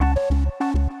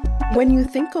When you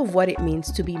think of what it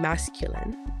means to be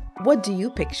masculine, what do you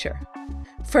picture?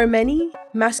 For many,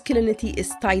 masculinity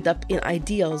is tied up in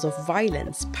ideals of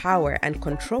violence, power, and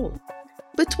control.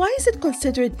 But why is it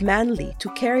considered manly to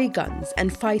carry guns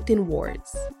and fight in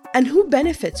wars? And who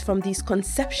benefits from these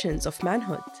conceptions of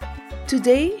manhood?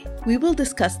 Today, we will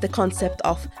discuss the concept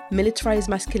of militarized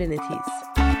masculinities.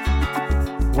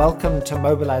 Welcome to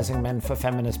Mobilizing Men for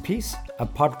Feminist Peace, a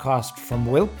podcast from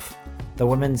WILP, the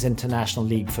Women's International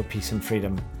League for Peace and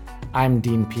Freedom. I'm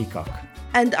Dean Peacock.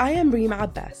 And I am Reem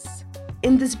Abbas.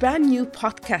 In this brand new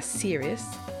podcast series,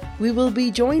 we will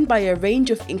be joined by a range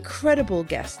of incredible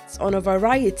guests on a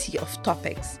variety of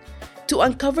topics to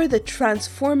uncover the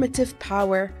transformative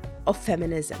power of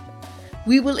feminism.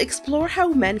 We will explore how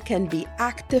men can be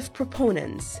active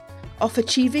proponents of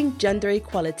achieving gender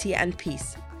equality and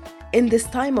peace in this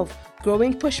time of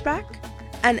growing pushback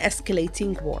and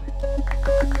escalating war.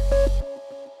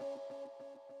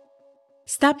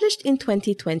 Established in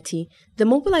 2020, the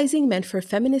Mobilizing Men for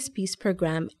Feminist Peace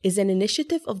program is an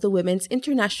initiative of the Women's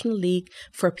International League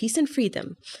for Peace and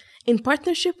Freedom, in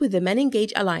partnership with the Men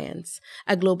Engage Alliance,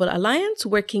 a global alliance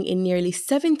working in nearly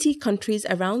 70 countries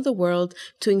around the world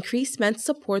to increase men's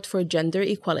support for gender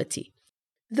equality.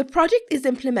 The project is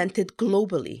implemented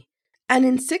globally and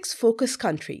in 6 focus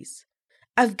countries: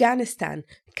 Afghanistan,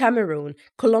 Cameroon,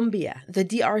 Colombia, the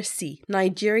DRC,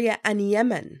 Nigeria, and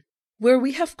Yemen, where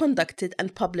we have conducted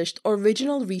and published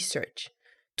original research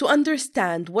to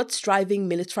understand what's driving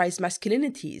militarized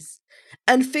masculinities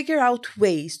and figure out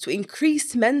ways to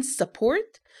increase men's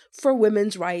support for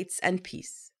women's rights and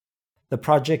peace. The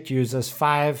project uses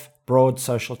 5 broad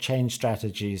social change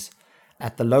strategies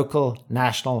at the local,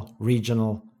 national,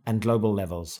 regional, and global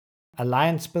levels: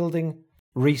 alliance building,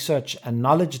 research and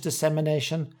knowledge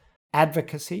dissemination,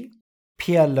 advocacy,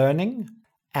 peer learning,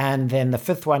 and then the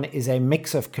 5th one is a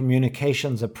mix of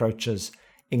communications approaches,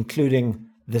 including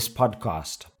this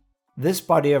podcast. This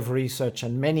body of research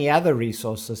and many other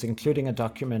resources, including a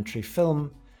documentary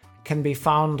film, can be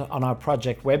found on our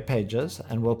project web pages,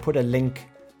 and we'll put a link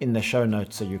in the show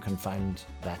notes so you can find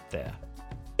that there.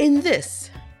 In this,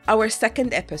 our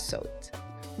 2nd episode,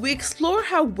 we explore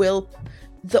how WILP,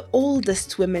 the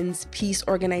oldest women's peace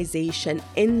organization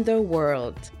in the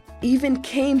world, even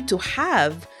came to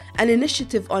have an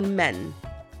initiative on men,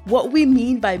 what we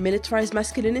mean by militarized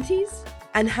masculinities,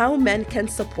 and how men can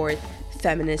support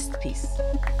feminist peace.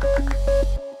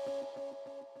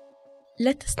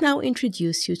 Let us now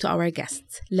introduce you to our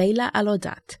guests, Leila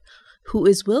Alodat, who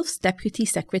is WILP's Deputy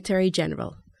Secretary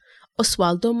General,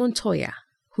 Oswaldo Montoya,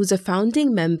 who's a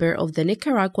founding member of the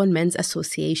Nicaraguan Men's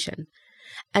Association,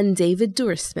 and David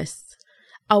Duersmith,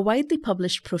 a widely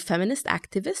published pro-feminist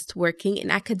activist working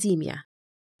in academia.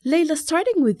 Leila,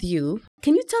 starting with you,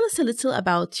 can you tell us a little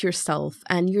about yourself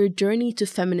and your journey to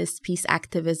feminist peace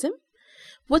activism?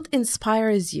 What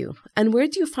inspires you, and where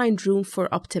do you find room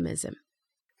for optimism?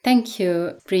 Thank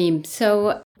you, Reem.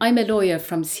 So I'm a lawyer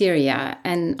from Syria,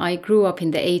 and I grew up in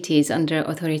the 80s under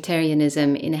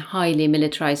authoritarianism in a highly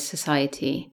militarized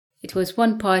society. It was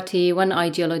one party, one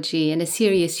ideology, and a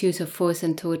serious use of force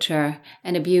and torture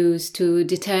and abuse to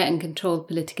deter and control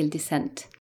political dissent.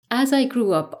 As I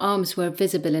grew up, arms were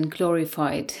visible and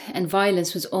glorified, and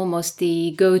violence was almost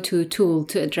the go-to tool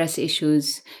to address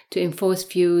issues, to enforce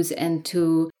views, and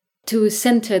to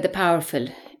center the powerful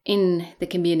in the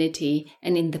community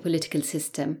and in the political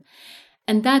system.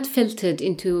 And that filtered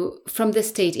from the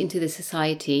state into the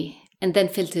society, and then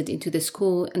filtered into the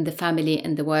school and the family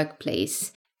and the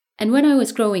workplace. And when I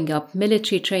was growing up,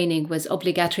 military training was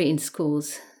obligatory in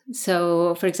schools.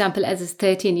 So, for example, as a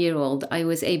 13-year-old, I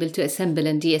was able to assemble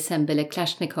and deassemble a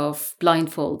Kalashnikov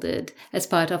blindfolded as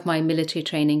part of my military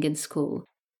training in school.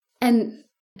 And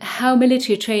how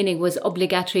military training was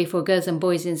obligatory for girls and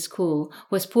boys in school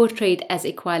was portrayed as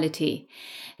equality.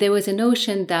 There was a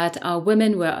notion that our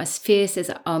women were as fierce as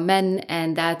our men,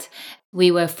 and that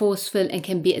we were forceful and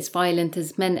can be as violent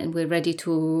as men, and we're ready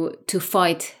to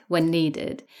fight when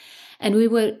needed. And we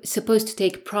were supposed to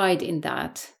take pride in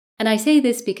that. And I say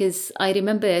this because I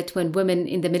remember it when women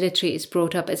in the military is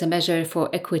brought up as a measure for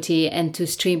equity and to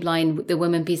streamline the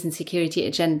women, peace and security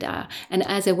agenda. And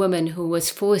as a woman who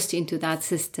was forced into that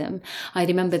system, I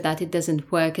remember that it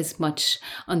doesn't work as much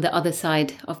on the other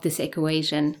side of this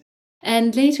equation.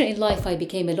 And later in life, I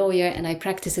became a lawyer and I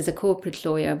practiced as a corporate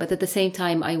lawyer. But at the same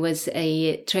time, I was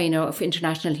a trainer of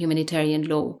international humanitarian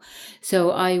law.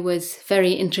 So I was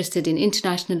very interested in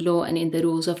international law and in the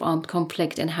rules of armed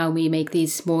conflict and how we make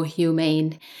these more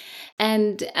humane.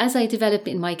 And as I developed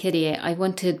in my career, I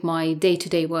wanted my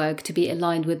day-to-day work to be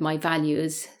aligned with my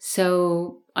values.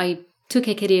 So I took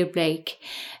a career break,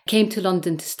 came to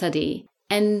London to study.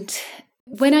 And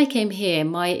when I came here,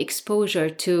 my exposure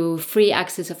to free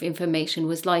access of information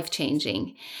was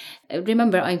life-changing.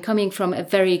 Remember, I'm coming from a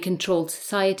very controlled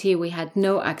society. We had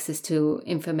no access to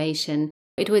information.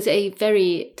 It was a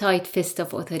very tight fist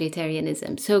of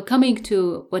authoritarianism. So coming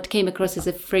to what came across as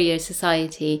a freer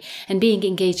society and being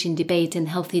engaged in debate and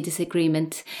healthy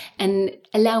disagreement and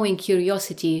allowing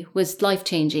curiosity was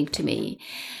life-changing to me.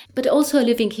 But also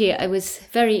living here, I was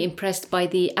very impressed by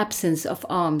the absence of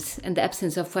arms and the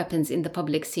absence of weapons in the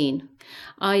public scene.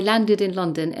 I landed in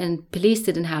London and police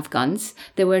didn't have guns.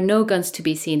 There were no guns to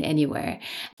be seen anywhere.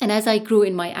 And as I grew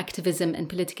in my activism and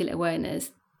political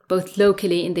awareness, both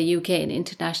locally in the UK and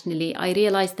internationally, I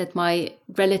realized that my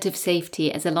relative safety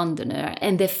as a Londoner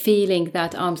and the feeling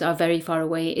that arms are very far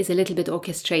away is a little bit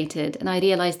orchestrated. And I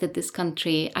realized that this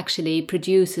country actually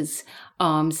produces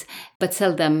arms, but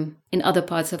sell them in other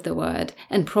parts of the world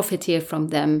and profiteer from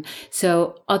them.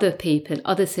 So other people,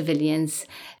 other civilians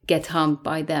get harmed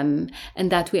by them,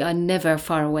 and that we are never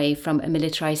far away from a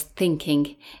militarized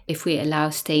thinking if we allow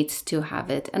states to have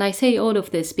it. And I say all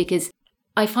of this because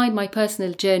I find my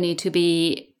personal journey to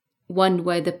be one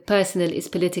where the personal is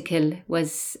political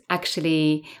was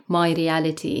actually my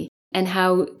reality, and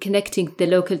how connecting the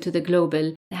local to the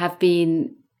global have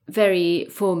been very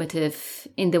formative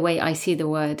in the way I see the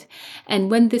world. And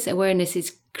when this awareness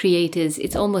is created,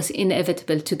 it's almost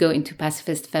inevitable to go into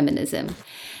pacifist feminism.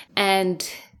 And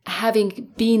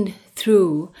having been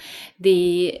through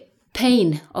the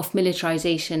pain of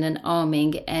militarization and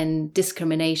arming and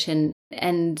discrimination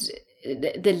and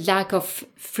the lack of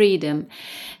freedom,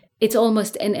 it's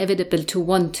almost inevitable to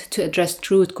want to address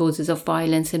root causes of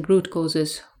violence and root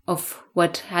causes of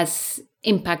what has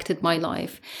impacted my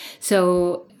life.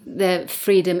 So the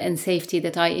freedom and safety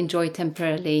that I enjoy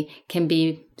temporarily can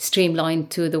be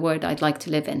streamlined to the world I'd like to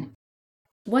live in.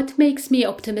 What makes me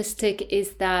optimistic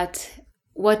is that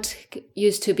what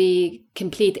used to be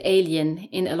complete alien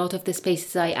in a lot of the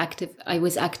spaces I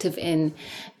was active in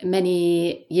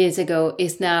many years ago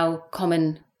is now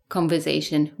common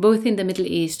conversation, both in the Middle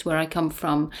East, where I come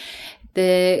from.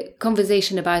 The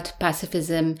conversation about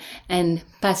pacifism and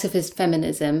pacifist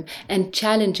feminism and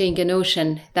challenging a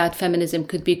notion that feminism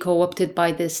could be co-opted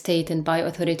by the state and by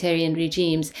authoritarian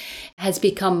regimes has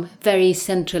become very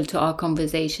central to our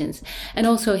conversations. And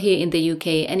also here in the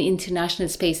UK and international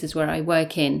spaces where I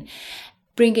work in,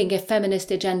 bringing a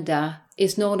feminist agenda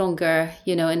is no longer,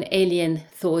 an alien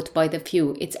thought by the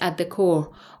few. It's at the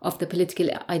core of the political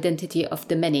identity of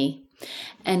the many.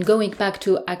 And going back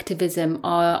to activism,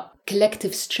 our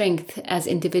collective strength as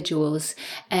individuals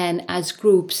and as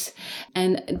groups,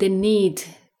 and the need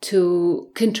to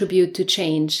contribute to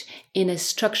change in a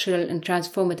structural and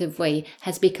transformative way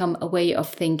has become a way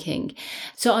of thinking.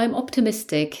 So I'm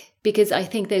optimistic because I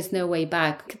think there's no way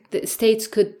back. The states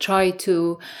could try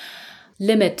to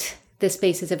limit the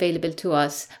spaces available to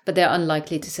us, but they're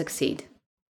unlikely to succeed.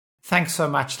 Thanks so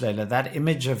much, Leila. That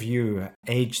image of you,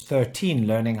 age 13,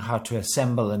 learning how to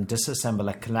assemble and disassemble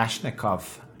a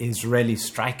Kalashnikov is really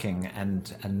striking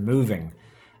and moving.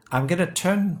 I'm going to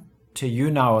turn to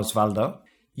you now, Osvaldo.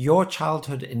 Your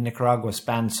childhood in Nicaragua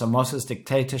spanned Somoza's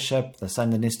dictatorship, the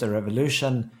Sandinista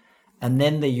revolution, and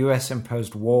then the US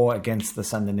imposed war against the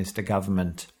Sandinista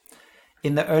government.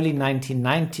 In the early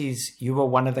 1990s, you were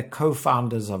one of the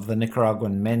co-founders of the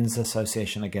Nicaraguan Men's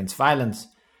Association Against Violence,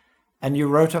 and you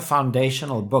wrote a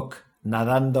foundational book,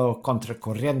 Nadando contra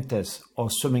corrientes,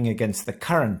 or Swimming Against the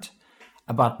Current,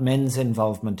 about men's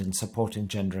involvement in supporting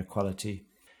gender equality.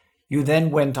 You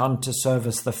then went on to serve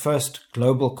as the first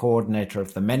global coordinator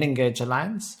of the Men Engage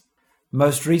Alliance.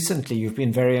 Most recently, you've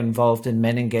been very involved in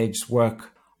Men Engage's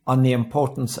work on the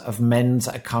importance of men's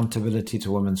accountability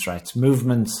to women's rights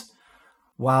movements,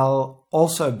 while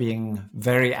also being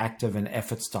very active in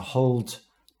efforts to hold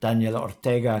Daniel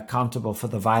Ortega accountable for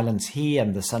the violence he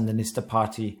and the Sandinista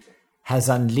party has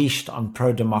unleashed on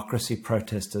pro-democracy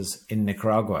protesters in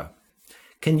Nicaragua.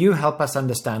 Can you help us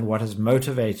understand what has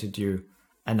motivated you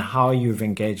and how you've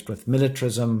engaged with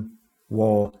militarism,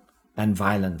 war, and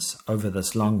violence over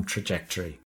this long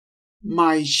trajectory?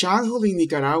 My childhood in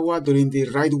Nicaragua during the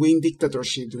right-wing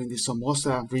dictatorship, during the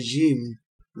Somoza regime,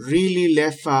 really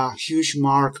left a huge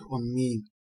mark on me.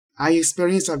 I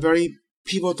experienced a very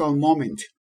pivotal moment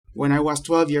when I was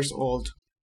 12 years old.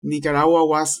 Nicaragua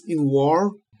was in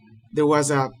war. There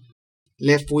was a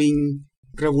left-wing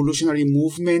revolutionary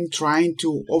movement trying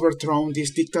to overthrow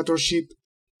this dictatorship,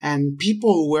 and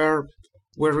people were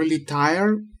really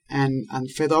tired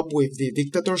and fed up with the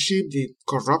dictatorship, the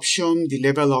corruption, the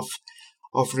level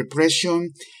of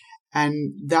repression.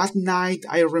 And that night,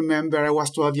 I remember I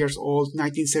was 12 years old,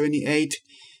 1978,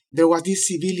 there was this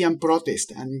civilian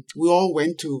protest, and we all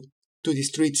went to the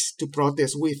streets to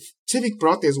protest with civic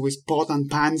protest with pot and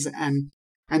pans,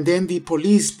 and then the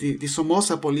police, the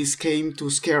Somoza police came to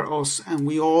scare us, and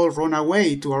we all ran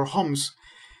away to our homes.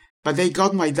 But they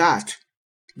got my dad.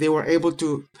 They were able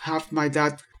to have my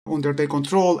dad under their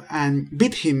control and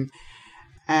beat him,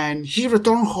 and he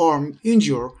returned home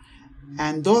injured.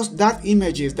 And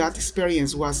that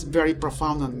experience was very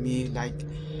profound on me, like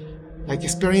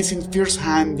experiencing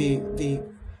firsthand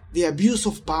the abuse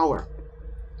of power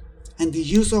and the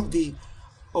use of the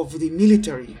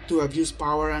military to abuse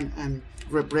power and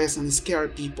repress and scare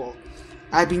people.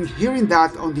 I've been hearing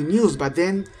that on the news, but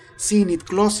then seeing it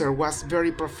closer was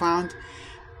very profound.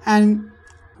 And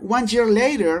 1 year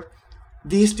later,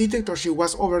 this dictatorship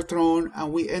was overthrown,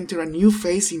 and we entered a new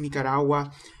phase in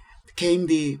Nicaragua. Came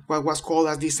what was called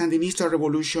as the Sandinista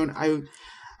Revolution.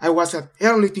 I was an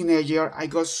early teenager. I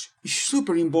got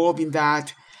super involved in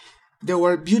that. There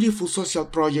were beautiful social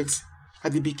projects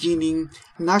at the beginning,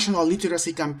 national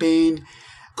literacy campaign,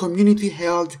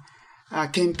 community-held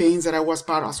campaigns that I was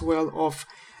part as well of.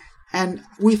 And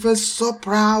we felt so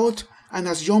proud, and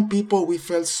as young people, we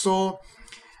felt so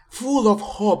full of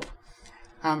hope.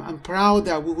 I'm proud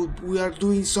that we are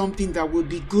doing something that will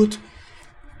be good,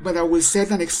 but that will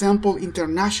set an example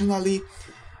internationally.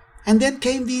 And then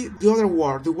came the other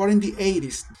war, the war in the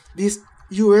 80s, this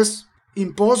U.S.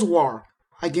 imposed war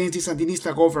against the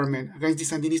Sandinista government, against the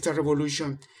Sandinista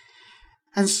revolution.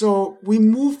 And so we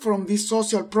moved from these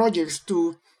social projects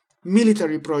to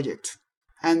military projects.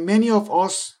 And many of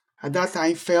us at that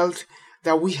time felt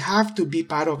that we have to be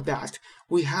part of that.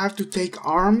 We have to take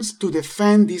arms to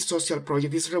defend this social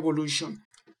project, this revolution.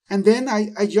 And then I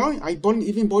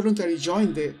even voluntarily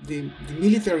joined the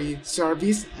military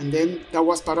service, and then that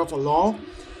was part of a law,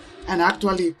 and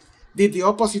actually did the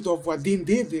opposite of what Dean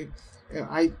did.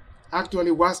 I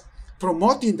actually was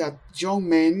promoting that young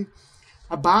men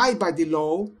abide by the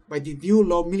law, by the new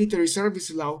law, military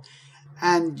service law,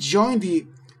 and join the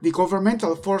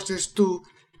governmental forces to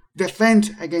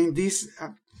defend against this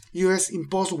U.S.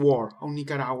 imposed war on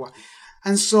Nicaragua.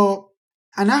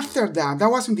 And after that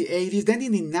was in the 80s. Then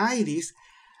in the 90s,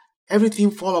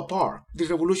 everything fell apart. The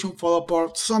revolution fell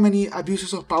apart. So many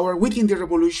abuses of power within the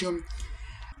revolution.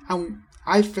 And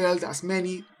I felt as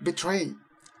many betrayed,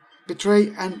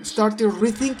 and started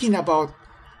rethinking about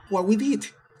what we did.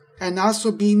 And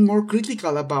also being more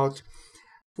critical about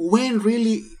when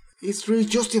really it's really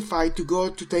justified to go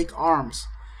to take arms.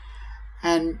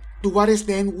 And to what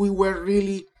extent we were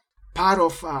really part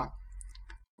of,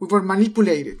 we were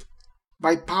manipulated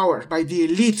by power, by the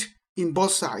elite in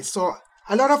both sides. So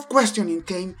a lot of questioning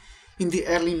came in the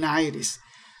early 90s.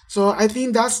 So I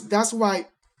think that's why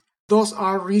those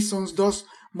are reasons, those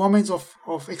moments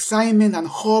of excitement and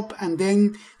hope, and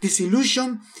then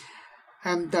disillusion,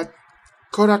 and that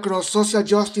cut across social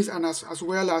justice and as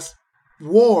well as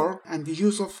war and the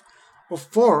use of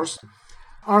force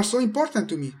are so important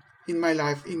to me in my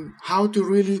life, in how to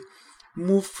really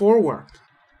move forward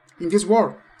in this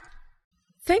world.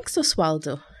 Thanks,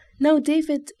 Oswaldo. Now,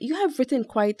 David, you have written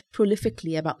quite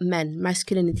prolifically about men,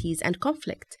 masculinities, and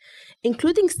conflict,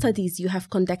 including studies you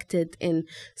have conducted in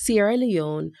Sierra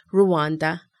Leone,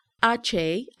 Rwanda,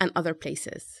 Aceh, and other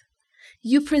places.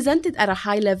 You presented at a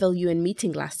high-level UN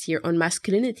meeting last year on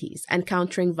masculinities and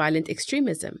countering violent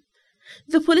extremism.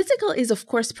 The political is, of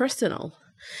course, personal.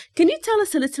 Can you tell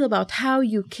us a little about how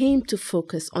you came to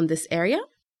focus on this area?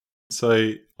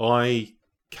 So I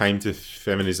came to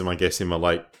feminism, I guess, in my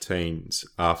late teens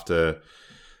after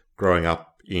growing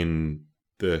up in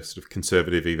the sort of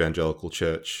conservative evangelical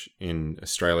church in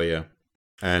Australia.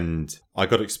 And I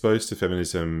got exposed to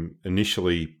feminism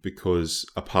initially because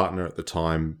a partner at the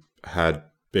time had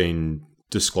been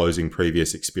disclosing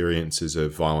previous experiences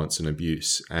of violence and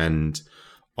abuse. And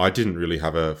I didn't really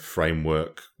have a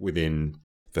framework within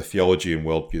the theology and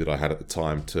worldview that I had at the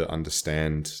time to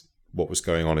understand what was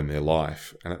going on in their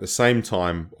life. And at the same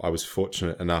time, I was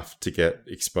fortunate enough to get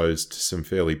exposed to some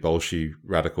fairly bolshy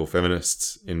radical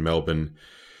feminists in Melbourne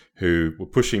who were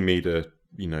pushing me to,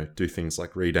 do things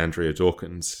like read Andrea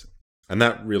Dawkins. And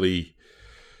that really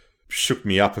shook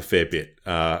me up a fair bit,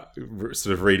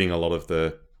 sort of reading a lot of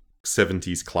the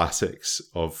 70s classics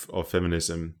of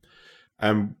feminism.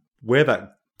 And where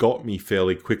that got me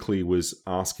fairly quickly was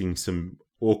asking some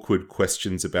awkward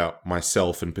questions about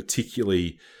myself, and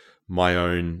particularly my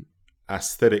own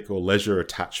aesthetic or leisure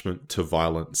attachment to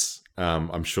violence.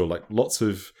 I'm sure, like lots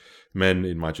of men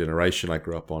in my generation, I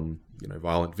grew up on,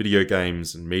 violent video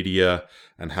games and media,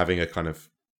 and having a kind of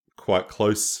quite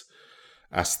close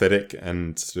aesthetic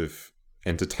and sort of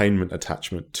entertainment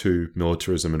attachment to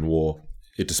militarism and war,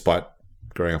 despite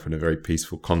growing up in a very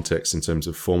peaceful context in terms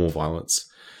of formal violence.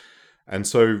 And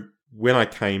so when I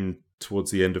came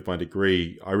towards the end of my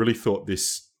degree, I really thought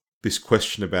this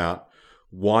question about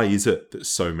why is it that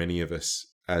so many of us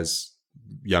as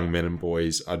young men and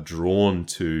boys are drawn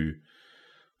to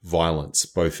violence,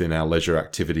 both in our leisure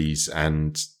activities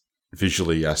and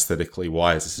visually, aesthetically?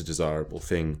 Why is this a desirable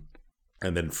thing?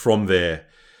 And then from there,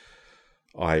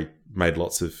 I made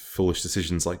lots of foolish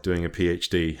decisions like doing a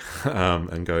PhD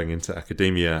and going into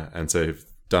academia. And so I've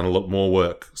done a lot more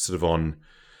work sort of on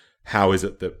how is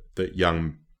it that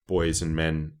young boys and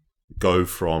men go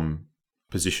from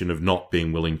a position of not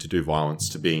being willing to do violence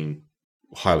to being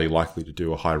highly likely to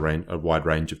do a wide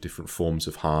range of different forms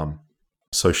of harm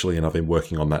socially. And I've been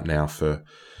working on that now for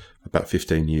about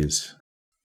 15 years.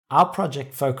 Our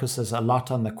project focuses a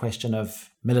lot on the question of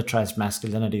militarized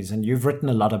masculinities, and you've written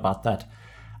a lot about that.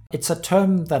 It's a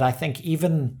term that I think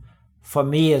even for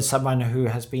me as someone who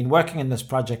has been working in this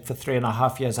project for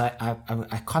 3.5 years,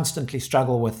 I constantly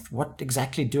struggle with what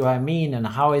exactly do I mean and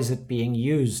how is it being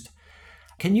used?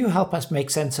 Can you help us make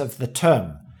sense of the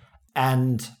term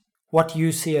and what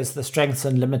you see as the strengths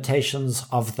and limitations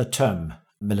of the term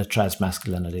militarized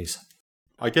masculinities?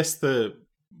 I guess the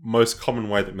most common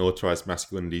way that militarized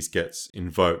masculinities gets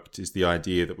invoked is the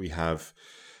idea that we have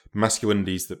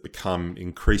masculinities that become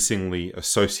increasingly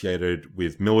associated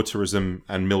with militarism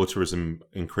and militarism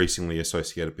increasingly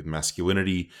associated with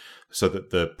masculinity, so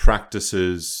that the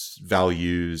practices,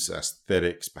 values,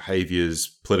 aesthetics, behaviors,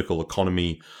 political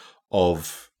economy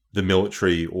of the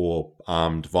military or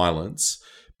armed violence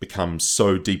becomes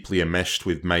so deeply enmeshed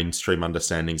with mainstream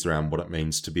understandings around what it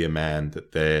means to be a man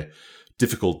that they're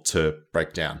difficult to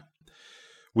break down.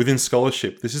 Within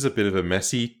scholarship, this is a bit of a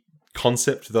messy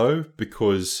concept though,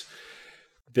 because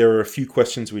there are a few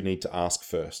questions we need to ask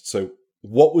first. So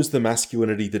what was the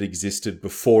masculinity that existed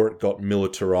before it got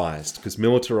militarized? Because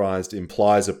militarized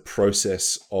implies a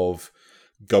process of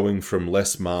going from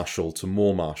less martial to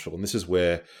more martial. And this is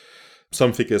where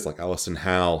some figures like Alison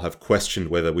Howell have questioned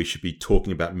whether we should be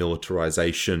talking about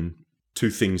militarization, two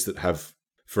things that have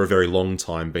for a very long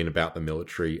time been about the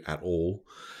military at all.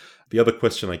 The other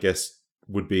question, I guess,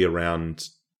 would be around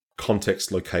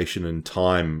context, location, and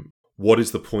time. What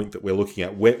is the point that we're looking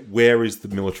at? Where is the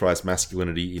militarized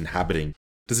masculinity inhabiting?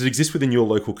 Does it exist within your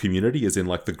local community, as in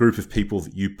like the group of people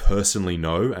that you personally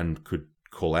know and could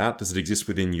call out? Does it exist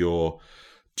within your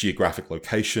geographic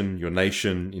location, your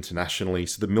nation, internationally?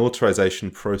 So the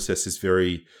militarization process is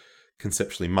very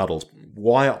conceptually muddled.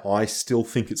 Why I still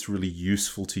think it's really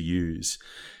useful to use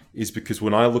is because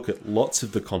when I look at lots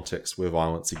of the contexts where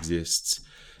violence exists,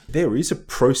 there is a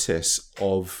process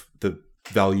of the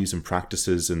values and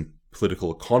practices and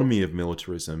political economy of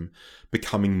militarism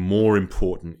becoming more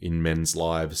important in men's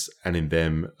lives and in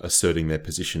them asserting their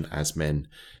position as men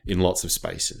in lots of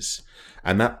spaces.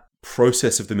 And that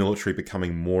process of the military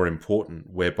becoming more important,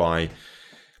 whereby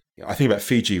I think about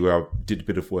Fiji, where I did a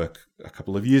bit of work a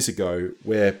couple of years ago,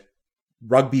 where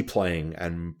rugby playing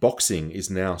and boxing is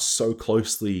now so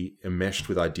closely enmeshed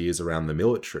with ideas around the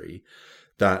military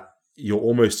that you're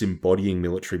almost embodying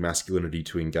military masculinity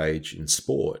to engage in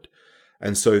sport.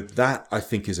 And so that, I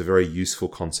think, is a very useful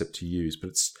concept to use, but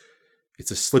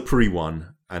it's a slippery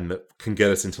one and that can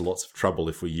get us into lots of trouble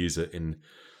if we use it in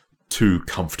too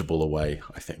comfortable a way,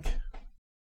 I think.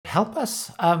 Help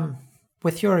us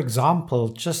with your example.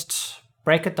 Just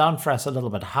break it down for us a little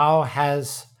bit. How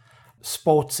has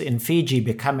sports in Fiji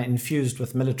become infused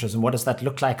with militarism? What does that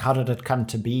look like? How did it come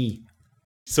to be?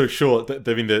 So sure,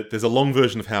 there's a long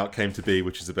version of how it came to be,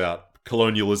 which is about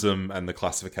colonialism and the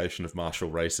classification of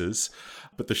martial races.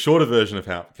 But the shorter version of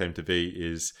how it came to be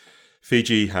is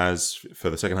Fiji has, for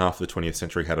the second half of the 20th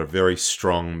century, had a very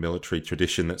strong military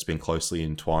tradition that's been closely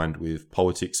entwined with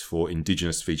politics for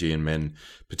indigenous Fijian men,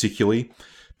 particularly.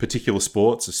 Particular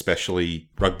sports, especially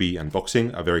rugby and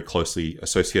boxing, are very closely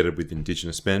associated with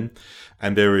indigenous men.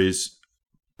 And there is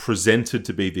presented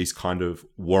to be these kind of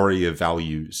warrior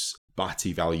values,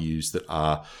 Bati values, that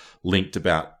are linked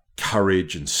about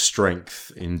courage and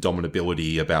strength,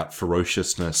 indomitability, about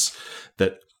ferociousness,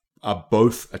 that are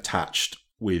both attached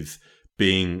with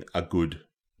being a good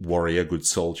warrior, good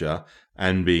soldier,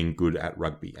 and being good at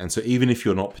rugby. And so even if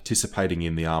you're not participating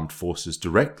in the armed forces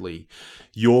directly,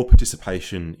 your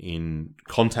participation in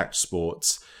contact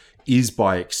sports is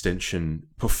by extension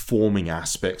performing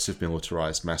aspects of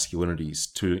militarized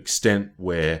masculinities to an extent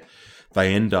where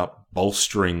they end up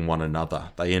bolstering one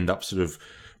another. They end up sort of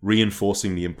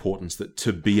reinforcing the importance that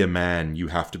to be a man, you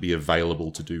have to be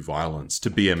available to do violence. To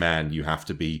be a man, you have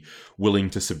to be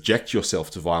willing to subject yourself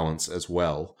to violence as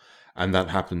well. And that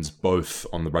happens both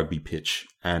on the rugby pitch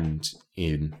and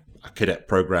in a cadet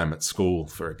program at school,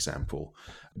 for example.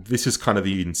 This is kind of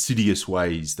the insidious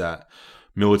ways that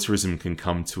militarism can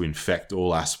come to infect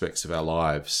all aspects of our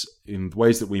lives in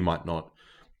ways that we might not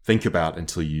think about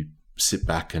until you sit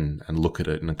back and look at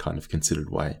it in a kind of considered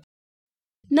way.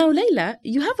 Now, Leila,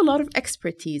 you have a lot of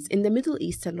expertise in the Middle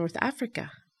East and North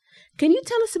Africa. Can you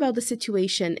tell us about the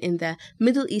situation in the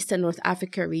Middle East and North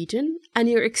Africa region and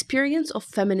your experience of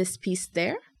feminist peace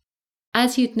there?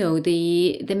 As you'd know,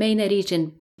 the MENA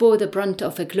region bore the brunt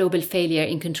of a global failure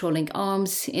in controlling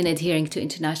arms, in adhering to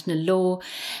international law,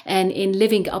 and in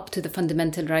living up to the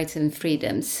fundamental rights and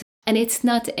freedoms. And it's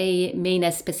not a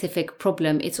MENA-specific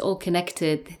problem. It's all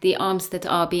connected. The arms that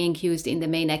are being used in the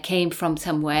MENA came from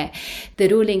somewhere. The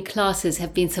ruling classes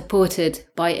have been supported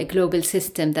by a global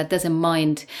system that doesn't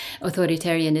mind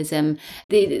authoritarianism.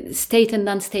 The state and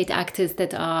non-state actors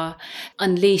that are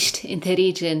unleashed in the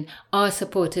region are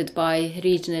supported by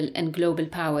regional and global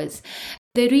powers.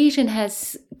 The region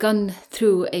has gone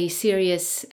through a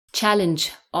serious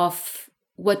challenge of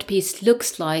what peace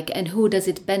looks like and who does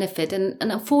it benefit. And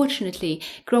unfortunately,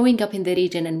 growing up in the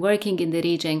region and working in the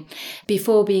region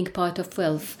before being part of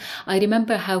WILF, I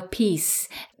remember how peace,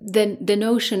 the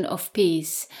notion of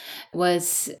peace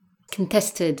was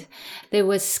contested. There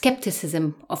was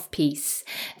skepticism of peace.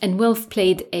 And WILF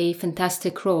played a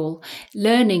fantastic role,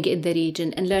 learning in the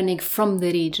region and learning from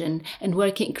the region and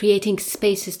creating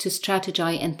spaces to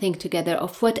strategize and think together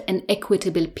of what an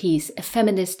equitable peace, a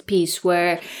feminist peace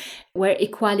where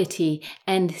equality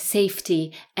and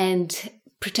safety and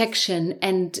protection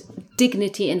and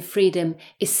dignity and freedom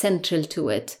is central to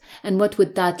it. And what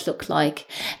would that look like?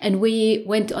 And we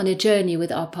went on a journey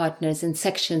with our partners and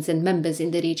sections and members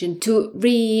in the region to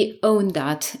re-own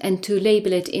that and to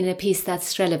label it in a piece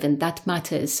that's relevant, that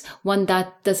matters, one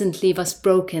that doesn't leave us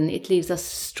broken, it leaves us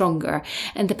stronger.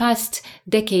 And the past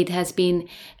decade has been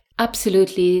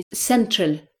absolutely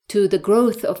central to the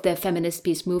growth of the feminist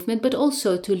peace movement, but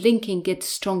also to linking it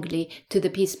strongly to the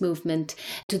peace movement,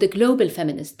 to the global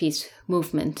feminist peace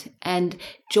movement, and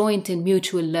joint and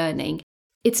mutual learning.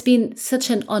 It's been such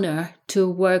an honor to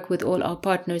work with all our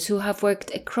partners who have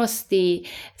worked across the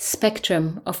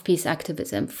spectrum of peace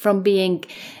activism, from being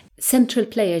central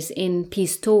players in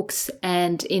peace talks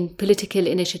and in political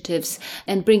initiatives,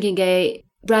 and bringing a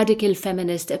radical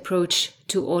feminist approach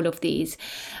to all of these,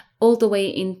 all the way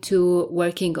into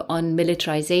working on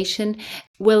militarization.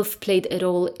 WILF played a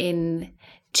role in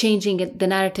changing the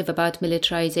narrative about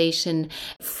militarization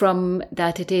from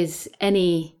that it is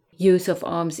any use of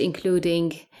arms,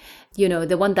 including,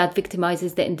 the one that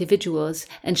victimizes the individuals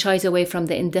and shies away from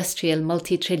the industrial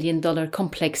multi-trillion-dollar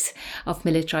complex of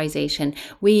militarization.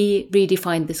 We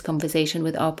redefined this conversation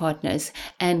with our partners,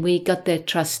 and we got their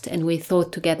trust, and we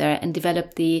thought together and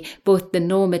developed both the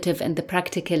normative and the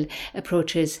practical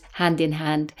approaches hand in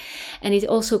hand. And it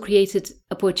also created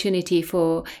opportunity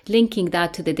for linking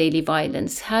that to the daily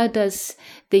violence. How does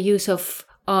the use of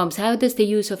arms, how does the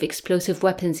use of explosive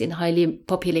weapons in highly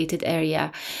populated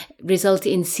area result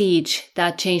in siege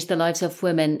that change the lives of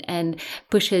women and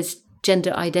pushes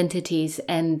gender identities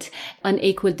and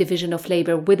unequal division of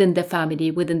labor within the family,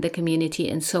 within the community,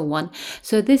 and so on.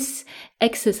 So this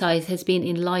exercise has been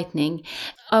enlightening.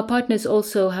 Our partners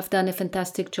also have done a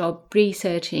fantastic job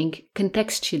researching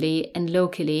contextually and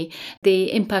locally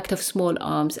the impact of small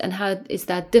arms and how is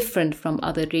that different from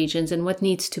other regions and what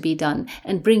needs to be done,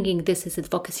 and bringing this as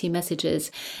advocacy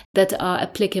messages that are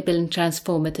applicable and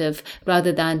transformative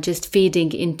rather than just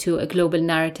feeding into a global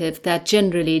narrative that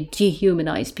generally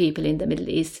dehumanize people in the Middle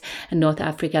East and North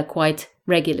Africa quite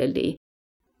regularly.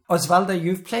 Osvaldo,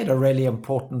 you've played a really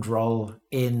important role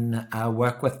in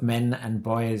work with men and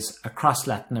boys across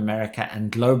Latin America and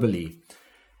globally.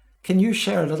 Can you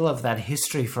share a little of that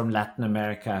history from Latin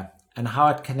America and how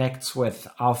it connects with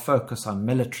our focus on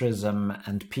militarism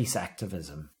and peace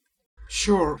activism?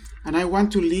 Sure, and I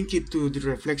want to link it to the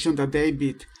reflection that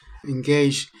David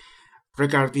engaged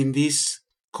regarding these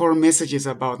core messages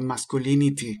about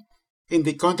masculinity. In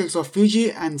the context of Fiji,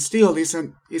 and still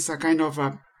it's a kind of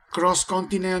a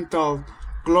cross-continental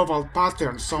global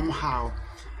pattern somehow,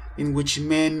 in which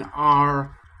men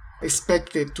are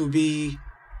expected to be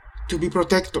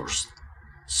protectors.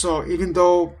 So even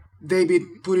though David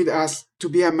put it as to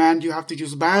be a man you have to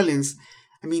use violence,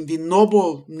 I mean the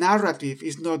noble narrative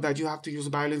is not that you have to use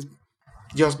violence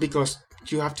just because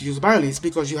you have to use violence,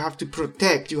 because you have to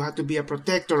protect. You have to be a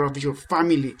protector of your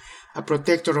family, a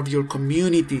protector of your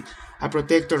community, a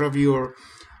protector of your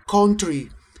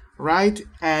country, right?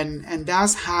 And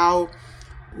that's how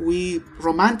we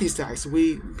romanticize,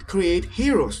 we create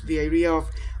heroes, the idea of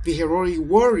the heroic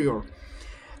warrior.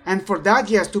 And for that,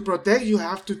 yes, to protect, you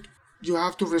have to you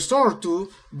have to resort to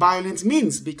violence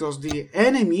means, because the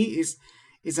enemy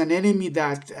is an enemy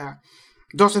that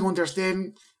doesn't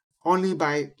understand only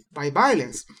by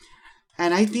violence.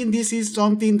 And I think this is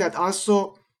something that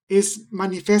also is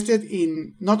manifested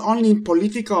in not only in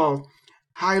political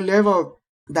high-level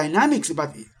dynamics,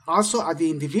 but also at the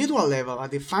individual level,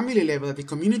 at the family level, at the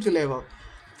community level.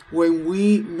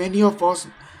 When many of us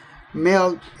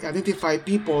male-identified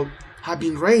people have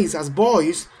been raised as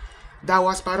boys, that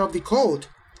was part of the code.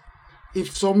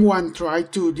 If someone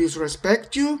tried to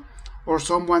disrespect you, or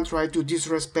someone tried to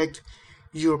disrespect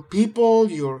your people,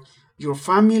 your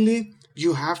family,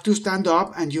 you have to stand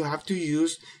up and you have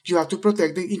to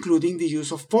protect them, including the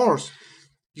use of force,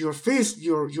 your fist,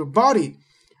 your body,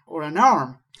 or an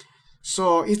arm.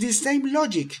 So it's the same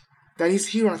logic that is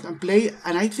here at play.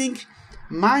 And I think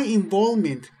my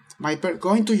involvement,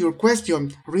 going to your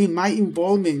question, Rin, my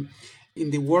involvement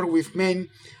in the work with men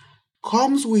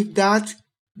comes with that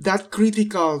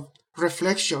critical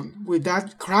reflection, with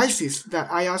that crisis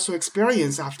that I also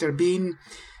experienced after being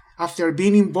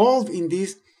involved in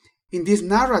this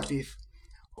narrative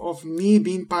of me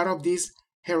being part of this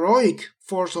heroic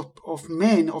force of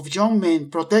men, of young men,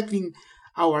 protecting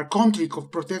our country,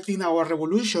 protecting our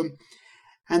revolution.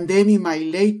 And then in my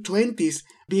late 20s,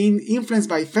 being influenced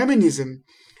by feminism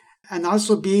and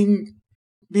also being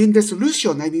the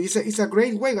solution. I mean, it's a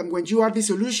great way. And when you are the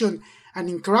solution and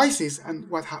in crisis, and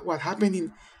what happened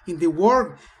in the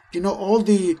war, all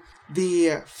the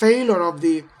failure of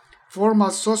the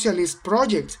formal socialist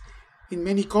project in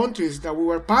many countries that we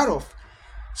were part of.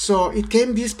 So it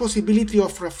came this possibility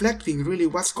of reflecting really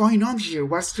what's going on here,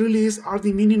 what really are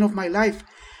the meaning of my life,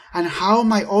 and how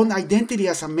my own identity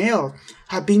as a male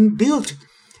have been built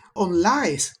on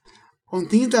lies, on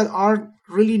things that are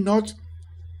really not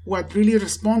what really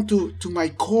respond to my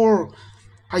core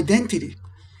identity.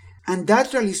 And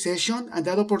that realization and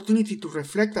that opportunity to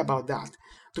reflect about that,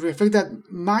 to reflect that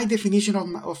my definition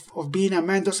of being a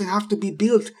man doesn't have to be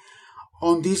built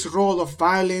on this role of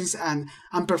violence and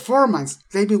performance.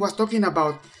 David was talking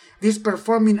about this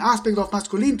performing aspect of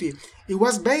masculinity. It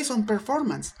was based on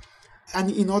performance,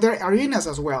 and in other arenas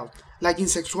as well, like in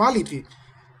sexuality,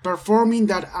 performing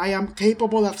that I am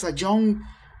capable as a young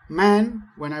man,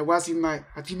 when I was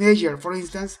a teenager, for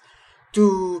instance,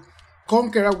 to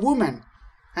conquer a woman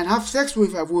and have sex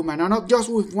with a woman, and not just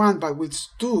with one, but with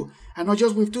two, and not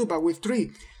just with two, but with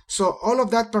three. So all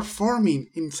of that performing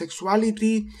in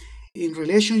sexuality, in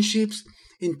relationships,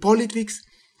 in politics,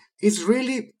 is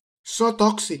really so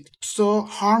toxic, so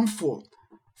harmful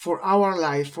for our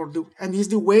life, and it's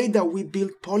the way that we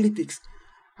build politics,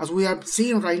 as we are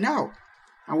seeing right now,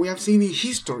 and we have seen in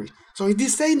history. So it's the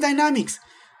same dynamics.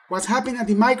 What's happening at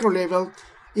the micro level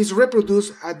is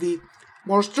reproduced at the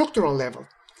more structural level.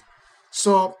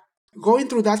 So going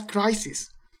through that crisis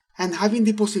and having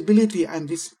the possibility, and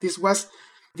this was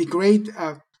the great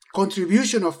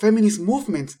contribution of feminist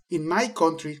movements in my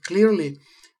country, clearly,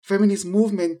 feminist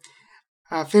movement,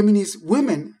 feminist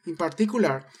women in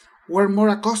particular, were more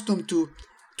accustomed to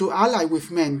ally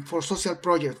with men for social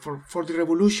projects, for the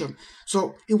revolution.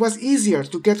 So it was easier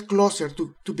to get closer,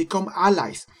 to become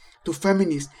allies to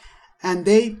feminists. And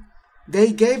they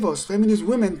gave us, feminist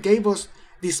women gave us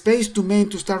the space to men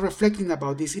to start reflecting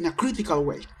about this in a critical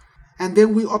way. And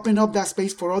then we opened up that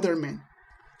space for other men.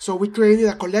 So we created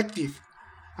a collective,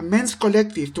 a men's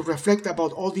collective, to reflect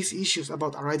about all these issues,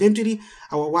 about our identity,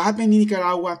 about what happened in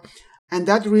Nicaragua. And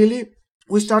that really,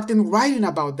 we started writing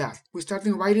about that. We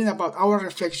started writing about our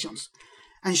reflections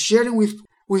and sharing with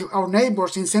our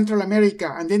neighbors in Central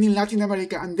America and then in Latin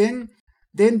America. And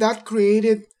then that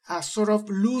created a sort of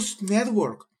loose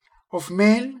network of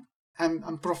men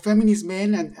and pro-feminist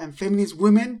men and feminist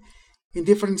women in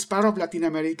different parts of Latin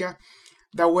America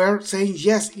that were saying,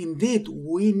 yes, indeed,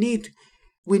 we need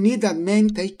that men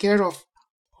take care of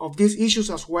these issues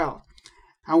as well.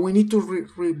 And we need to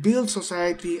rebuild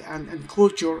society and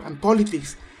culture and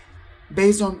politics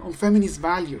based on feminist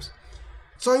values.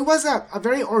 So it was a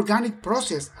very organic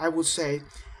process, I would say,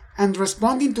 and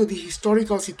responding to the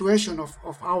historical situation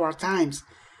of our times.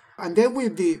 And then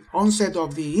with the onset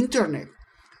of the internet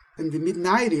in the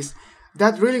mid-90s,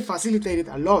 that really facilitated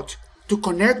a lot to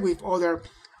connect with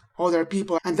other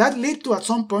people. And that led to, at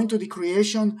some point, to the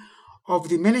creation of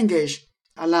the Men Engaged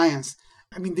Alliance.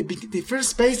 I mean, the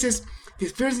first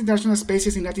international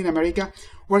spaces in Latin America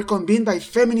were convened by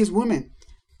feminist women,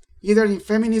 either in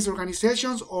feminist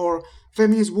organizations or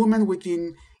feminist women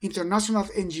within international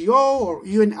NGO or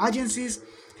UN agencies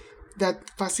that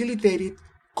facilitated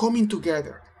coming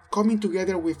together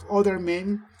with other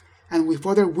men and with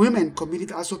other women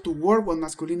committed also to work on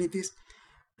masculinities,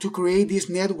 to create these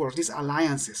networks, these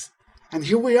alliances. And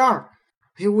here we are.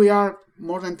 Here we are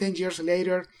more than 10 years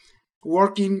later,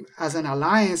 working as an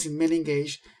alliance in Men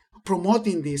Engaged,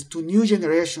 promoting this to new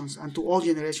generations and to old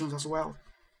generations as well.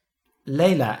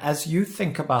 Leila, as you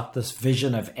think about this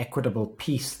vision of equitable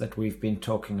peace that we've been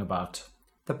talking about,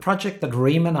 the project that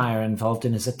Reem and I are involved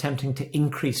in is attempting to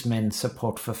increase men's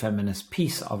support for feminist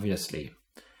peace, obviously.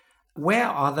 Where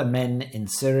are the men in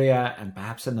Syria and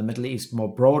perhaps in the Middle East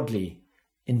more broadly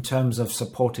in terms of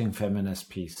supporting feminist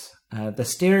peace? The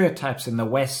stereotypes in the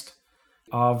West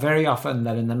are very often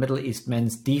that in the Middle East,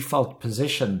 men's default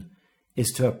position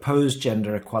is to oppose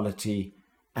gender equality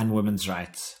and women's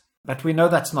rights. But we know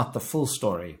that's not the full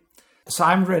story. So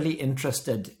I'm really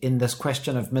interested in this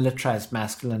question of militarized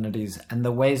masculinities and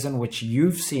the ways in which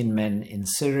you've seen men in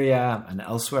Syria and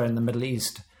elsewhere in the Middle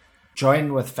East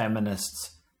join with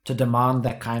feminists to demand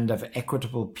that kind of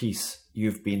equitable peace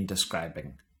you've been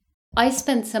describing. I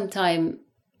spent some time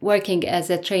working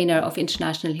as a trainer of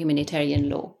international humanitarian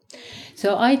law.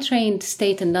 So I trained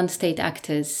state and non-state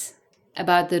actors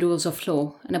about the rules of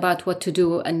law and about what to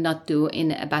do and not do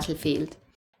in a battlefield.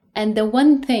 And the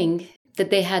one thing that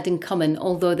they had in common,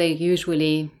 although they're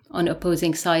usually on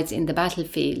opposing sides in the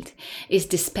battlefield, is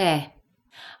despair.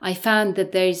 I found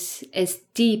that there's a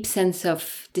deep sense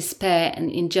of despair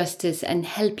and injustice and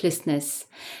helplessness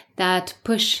that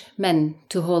push men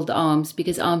to hold arms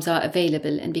because arms are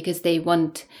available and because they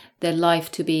want their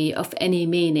life to be of any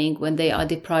meaning when they are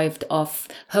deprived of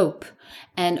hope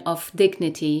and of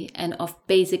dignity and of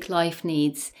basic life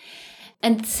needs.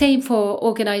 And same for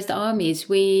organized armies.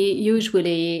 We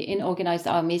usually, in organized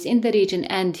armies in the region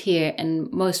and here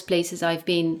and most places I've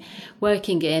been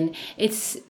working in,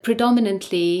 it's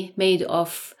predominantly made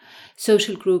of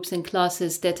social groups and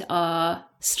classes that are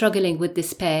struggling with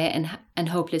despair and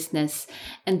hopelessness.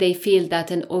 And they feel that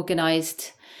an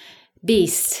organized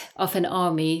beast of an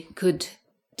army could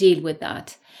deal with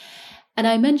that. And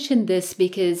I mention this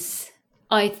because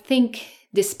I think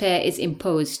despair is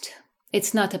imposed.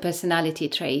 It's not a personality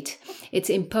trait. It's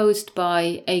imposed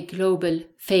by a global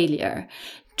failure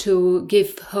to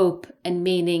give hope and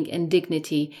meaning and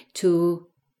dignity to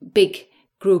big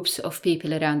groups of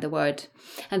people around the world.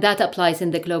 And that applies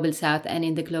in the global south and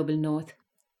in the global north.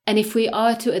 And if we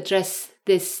are to address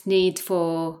this need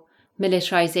for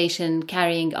militarization,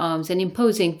 carrying arms and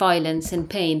imposing violence and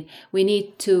pain, we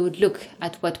need to look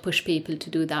at what pushed people to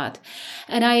do that.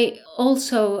 And I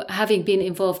also, having been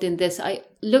involved in this, I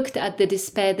looked at the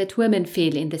despair that women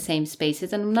feel in the same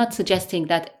spaces. And I'm not suggesting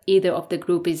that either of the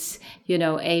group is,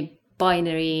 a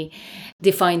binary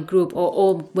defined group or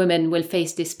all women will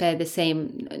face despair the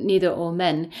same, neither all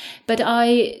men. But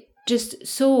I just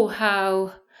saw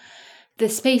how the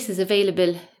spaces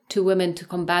available to women to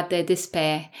combat their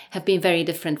despair have been very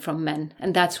different from men.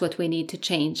 And that's what we need to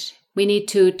change. We need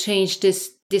to change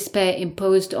this despair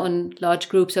imposed on large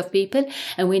groups of people,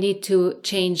 and we need to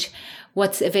change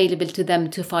what's available to them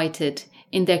to fight it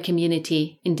in their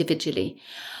community individually.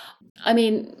 I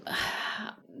mean,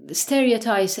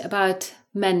 stereotypes about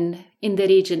men in the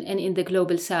region and in the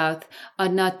global south are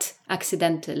not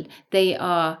accidental. They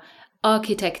are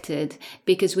architected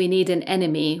because we need an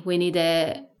enemy. We need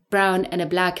a brown and a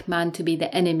black man to be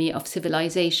the enemy of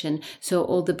civilization. So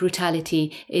all the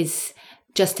brutality is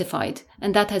justified.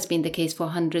 And that has been the case for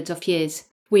hundreds of years.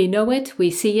 We know it,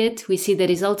 we see the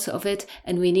results of it,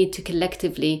 and we need to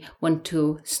collectively want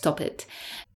to stop it.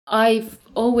 I've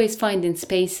always find in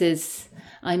spaces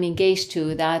I'm engaged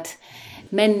to that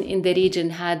men in the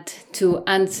region had to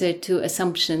answer to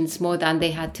assumptions more than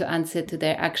they had to answer to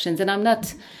their actions. And I'm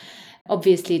not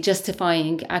obviously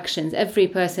justifying actions. Every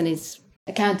person is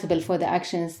accountable for the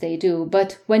actions they do.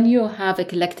 But when you have a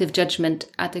collective judgment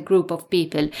at a group of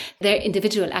people, their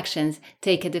individual actions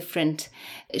take a different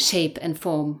shape and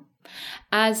form.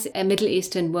 As a Middle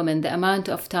Eastern woman, the amount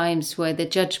of times where the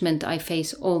judgment I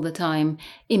face all the time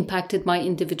impacted my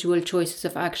individual choices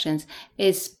of actions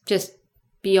is just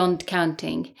beyond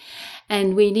counting.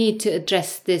 And we need to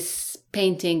address this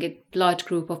painting a large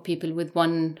group of people with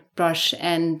one brush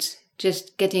and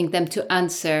just getting them to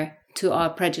answer to our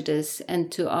prejudice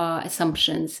and to our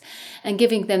assumptions and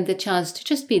giving them the chance to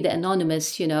just be the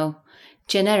anonymous,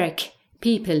 generic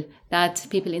people that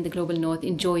people in the global north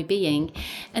enjoy being.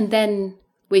 And then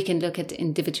we can look at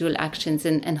individual actions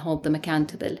and hold them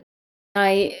accountable.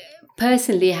 I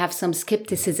personally have some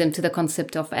skepticism to the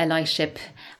concept of allyship.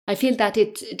 I feel that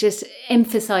it just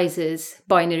emphasizes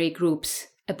binary groups,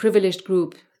 a privileged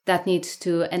group that needs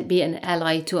to be an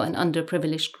ally to an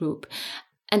underprivileged group.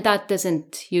 And that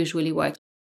doesn't usually work.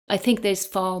 I think there's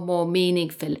far more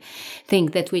meaningful thing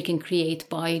that we can create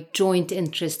by joint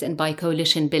interest and by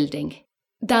coalition building.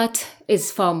 That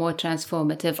is far more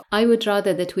transformative. I would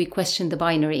rather that we question the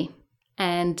binary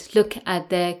and look at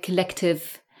the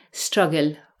collective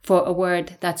struggle for a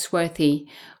world that's worthy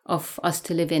of us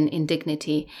to live in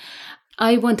dignity.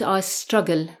 I want our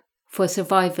struggle for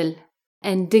survival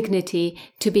and dignity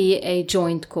to be a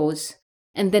joint cause.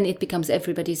 And then it becomes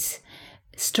everybody's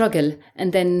struggle,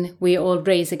 and then we all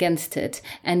race against it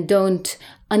and don't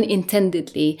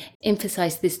unintendedly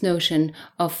emphasize this notion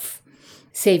of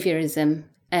saviorism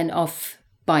and of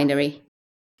binary.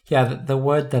 Yeah, the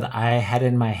word that I had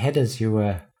in my head as you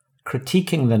were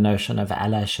critiquing the notion of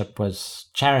allyship was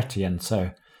charity. And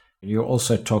so you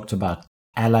also talked about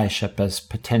allyship as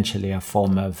potentially a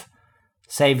form of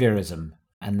saviorism,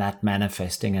 and that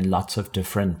manifesting in lots of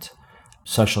different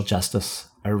social justice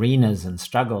arenas and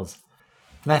struggles.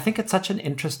 And I think it's such an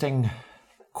interesting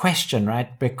question,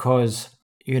 right? Because,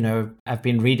 I've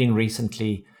been reading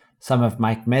recently some of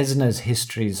Mike Mesner's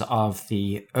histories of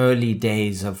the early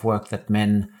days of work that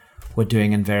men were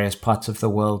doing in various parts of the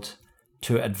world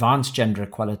to advance gender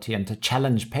equality and to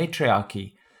challenge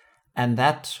patriarchy. And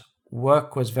that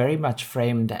work was very much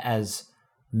framed as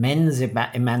men's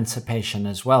emancipation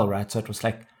as well, right? So it was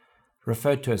like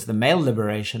referred to as the male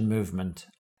liberation movement.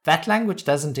 That language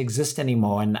doesn't exist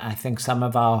anymore. And I think some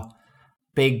of our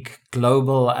big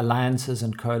global alliances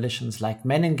and coalitions like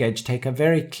Men Engage take a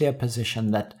very clear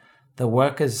position that the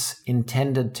work is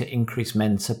intended to increase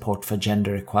men's support for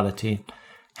gender equality.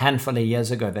 A handful of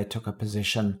years ago, they took a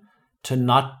position to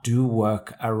not do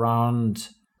work around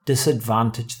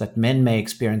disadvantage that men may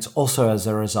experience also as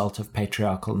a result of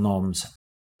patriarchal norms.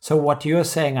 So what you're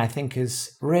saying, I think,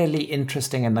 is really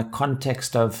interesting in the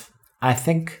context of, I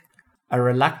think, a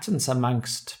reluctance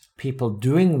amongst people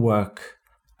doing work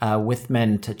with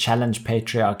men to challenge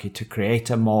patriarchy, to create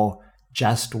a more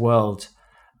just world,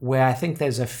 where I think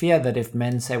there's a fear that if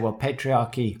men say, well,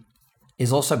 patriarchy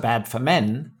is also bad for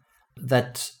men,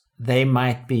 that they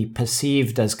might be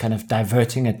perceived as kind of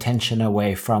diverting attention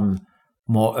away from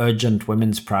more urgent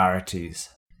women's priorities.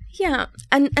 Yeah,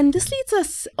 and this leads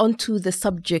us onto the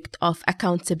subject of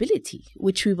accountability,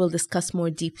 which we will discuss more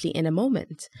deeply in a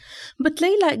moment. But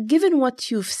Leila, given what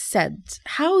you've said,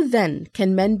 how then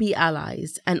can men be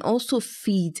allies and also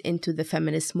feed into the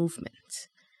feminist movement?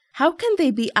 How can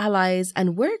they be allies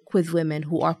and work with women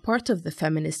who are part of the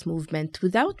feminist movement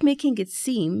without making it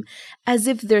seem as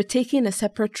if they're taking a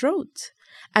separate road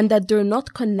and that they're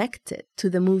not connected to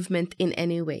the movement in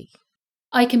any way?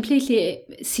 I completely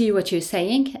see what you're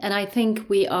saying, and I think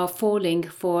we are falling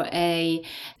for a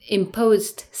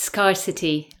imposed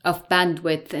scarcity of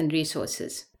bandwidth and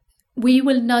resources. We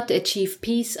will not achieve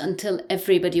peace until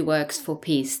everybody works for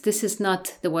peace. This is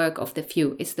not the work of the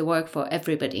few, it's the work for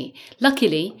everybody.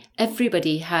 Luckily,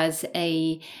 everybody has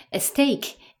a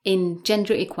stake in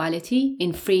gender equality,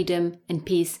 in freedom and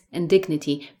peace and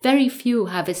dignity. Very few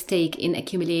have a stake in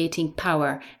accumulating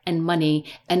power and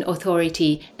money and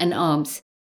authority and arms.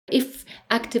 If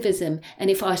activism and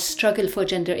if our struggle for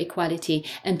gender equality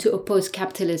and to oppose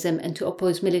capitalism and to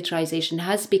oppose militarization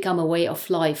has become a way of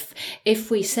life,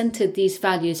 if we centered these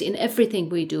values in everything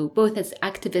we do, both as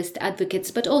activists,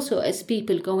 advocates, but also as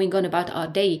people going on about our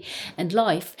day and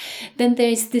life, then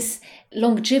there's this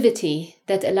longevity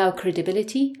that allow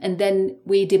credibility, and then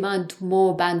we demand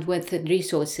more bandwidth and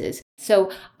resources. So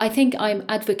I think I'm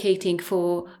advocating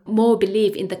for more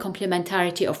belief in the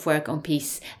complementarity of work on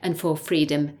peace and for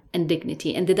freedom and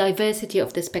dignity and the diversity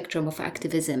of the spectrum of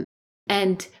activism,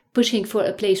 and pushing for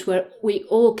a place where we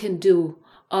all can do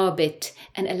our bit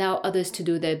and allow others to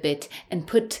do their bit and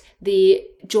put the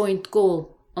joint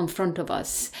goal in front of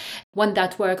us, one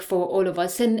that works for all of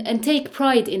us, and take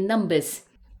pride in numbers.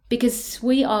 Because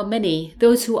we are many,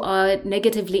 those who are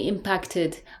negatively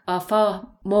impacted are far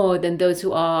more than those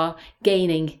who are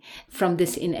gaining from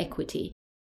this inequity.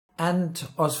 And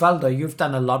Osvaldo, you've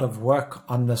done a lot of work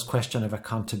on this question of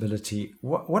accountability.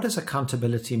 What does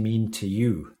accountability mean to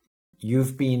you?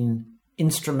 You've been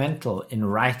instrumental in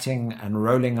writing and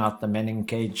rolling out the Men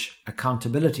Engage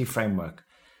accountability framework.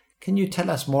 Can you tell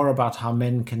us more about how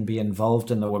men can be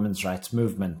involved in the women's rights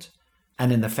movement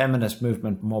and in the feminist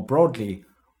movement more broadly,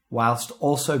 whilst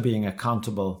also being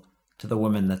accountable to the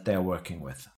women that they're working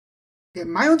with?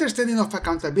 My understanding of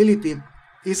accountability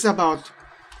is about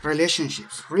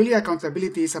relationships. Really,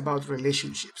 accountability is about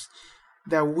relationships.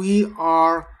 That we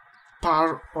are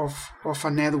part of a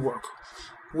network.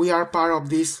 We are part of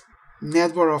this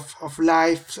network of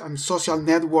life and social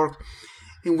network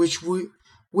in which we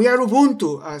are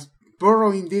Ubuntu, as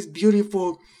borrowing this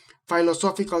beautiful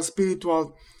philosophical,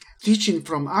 spiritual teaching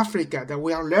from Africa that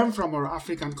we are learned from our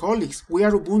African colleagues. We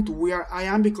are Ubuntu. We are I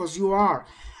am because you are.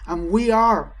 And we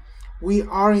are we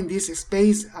are in this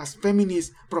space as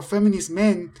feminist, pro-feminist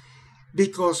men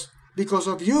because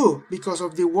of you, because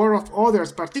of the work of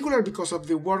others, particularly because of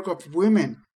the work of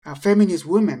women, feminist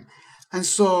women. And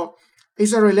so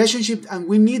it's a relationship, and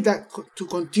we need that to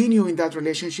continue in that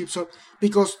relationship. So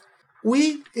because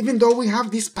even though we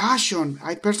have this passion,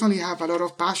 I personally have a lot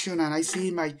of passion, and I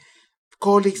see my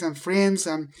colleagues and friends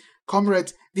and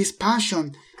comrades, this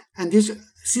passion and this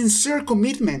sincere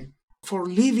commitment for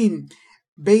living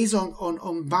based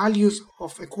on values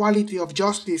of equality, of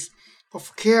justice,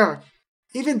 of care.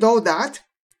 Even though that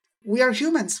we are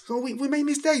humans, so we make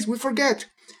mistakes, we forget.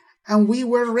 And we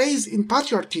were raised in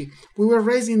patriarchy. We were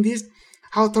raised in these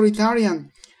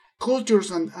authoritarian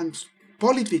cultures and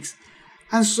politics.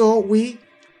 And so we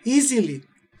easily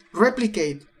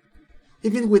replicate,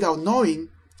 even without knowing,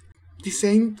 the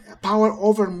same power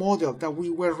over model that we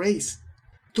were raised.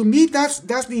 To me, that's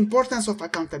the importance of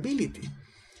accountability.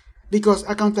 Because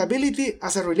accountability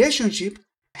as a relationship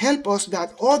helps us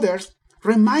that others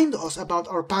remind us about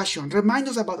our passion, remind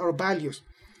us about our values,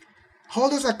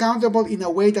 hold us accountable in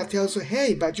a way that tells us,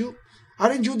 hey, but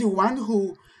aren't you the one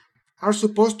who are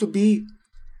supposed to be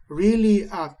really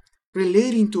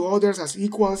relating to others as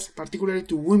equals, particularly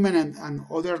to women and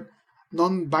other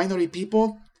non-binary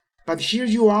people? But here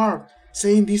you are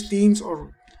saying these things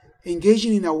or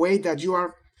engaging in a way that you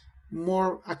are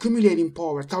more accumulating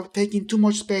power, taking too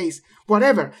much space,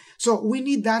 whatever. So we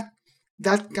need that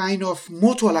kind of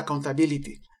mutual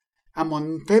accountability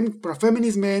among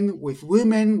pro-feminist men, with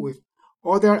women, with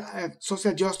other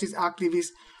social justice activists.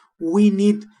 We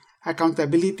need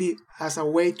accountability as a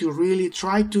way to really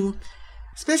try to,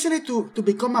 especially to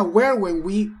become aware when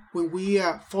we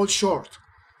fall short,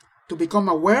 to become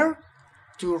aware,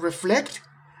 to reflect,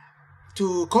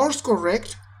 to course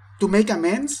correct, to make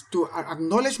amends, to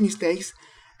acknowledge mistakes.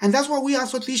 And that's what we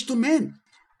also teach to men.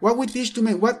 What we teach to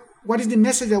men, what is the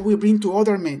message that we bring to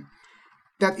other men?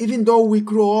 That even though we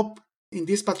grow up in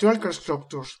these patriarchal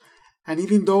structures, and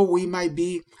even though we might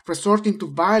be resorting to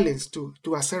violence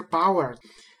to assert power,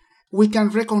 we can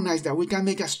recognize that, we can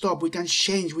make a stop, we can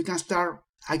change, we can start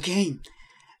again.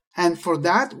 And for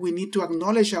that, we need to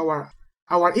acknowledge our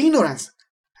ignorance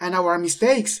and our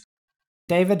mistakes.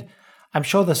 David, I'm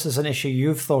sure this is an issue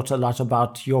you've thought a lot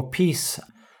about. Your piece,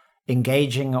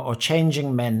 Engaging or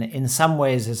Changing Men, in some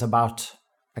ways is about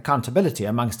accountability,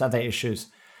 amongst other issues.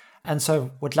 And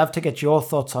so would love to get your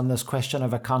thoughts on this question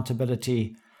of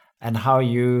accountability and how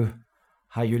you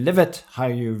live it, how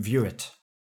you view it.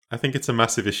 I think it's a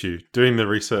massive issue. Doing the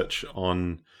research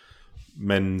on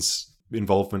men's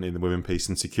involvement in the women, peace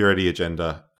and security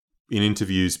agenda, in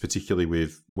interviews, particularly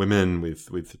with women,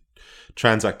 with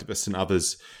trans activists and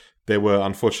others, there were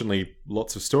unfortunately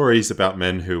lots of stories about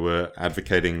men who were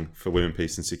advocating for women,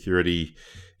 peace and security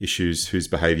issues whose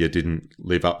behaviour didn't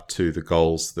live up to the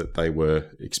goals that they were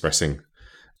expressing.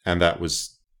 And that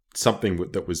was something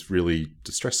that was really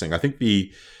distressing. I think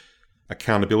the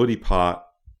accountability part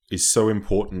is so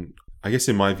important, I guess,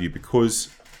 in my view, because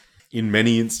in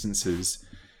many instances,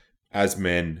 as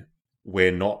men,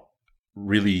 we're not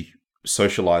really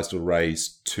socialized or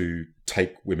raised to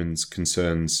take women's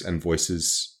concerns and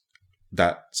voices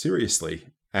that seriously.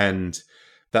 And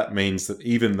that means that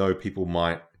even though people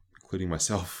might, including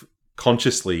myself,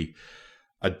 consciously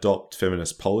adopt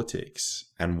feminist politics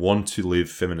and want to live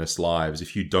feminist lives,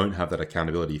 if you don't have that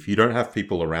accountability, if you don't have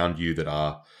people around you that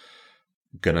are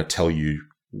going to tell you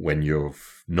when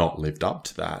you've not lived up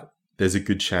to that, there's a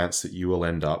good chance that you will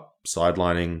end up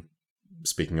sidelining,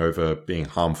 speaking over, being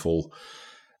harmful.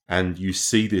 And you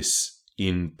see this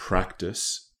in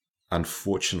practice,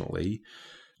 unfortunately,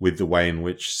 with the way in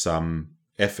which some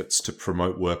efforts to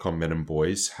promote work on men and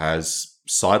boys has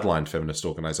sidelined feminist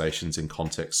organizations in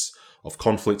contexts of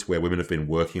conflict where women have been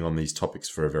working on these topics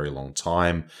for a very long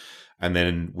time. And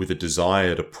then with a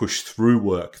desire to push through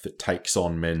work that takes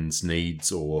on men's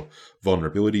needs or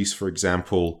vulnerabilities, for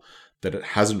example, that it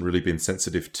hasn't really been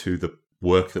sensitive to the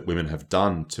work that women have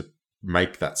done to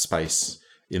make that space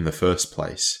in the first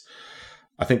place.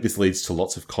 I think this leads to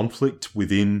lots of conflict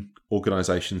within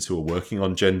organizations who are working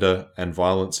on gender and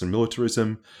violence and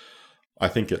militarism. I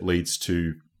think it leads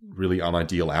to really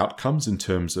unideal outcomes in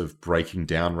terms of breaking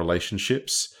down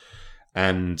relationships.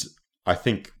 And I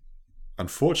think,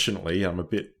 unfortunately, I'm a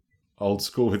bit old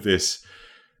school with this,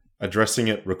 addressing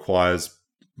it requires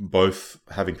both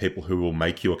having people who will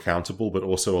make you accountable, but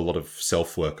also a lot of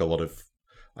self-work, a lot of,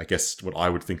 I guess, what I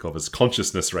would think of as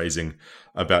consciousness raising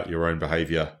about your own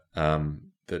behavior.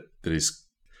 That is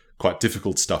quite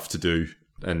difficult stuff to do.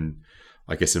 And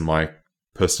I guess in my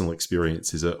personal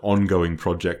experience is an ongoing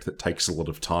project that takes a lot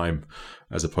of time,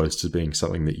 as opposed to being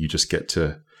something that you just get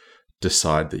to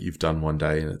decide that you've done one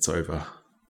day and it's over.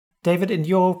 David, in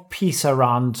your piece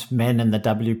around men in the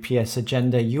WPS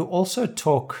agenda, you also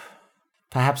talk,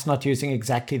 perhaps not using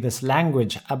exactly this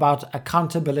language, about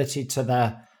accountability to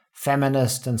the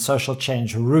feminist and social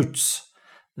change roots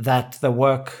that the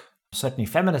work, certainly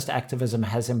feminist activism,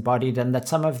 has embodied, and that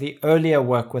some of the earlier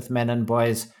work with men and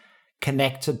boys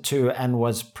connected to and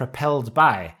was propelled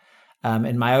by.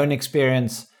 In my own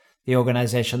experience, the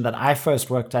organization that I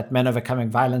first worked at, Men Overcoming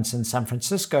Violence in San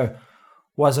Francisco,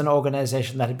 was an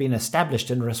organization that had been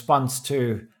established in response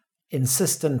to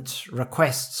insistent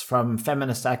requests from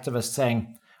feminist activists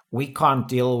saying, we can't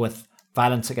deal with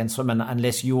violence against women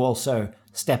unless you also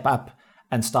step up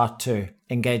and start to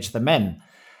engage the men.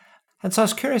 And so I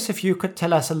was curious if you could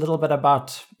tell us a little bit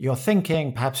about your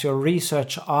thinking, perhaps your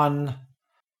research on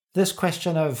this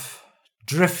question of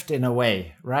drift in a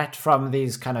way, right? From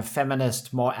these kind of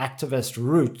feminist, more activist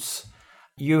roots.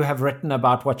 You have written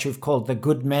about what you've called the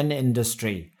good men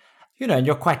industry, and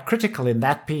you're quite critical in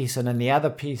that piece and in the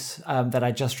other piece that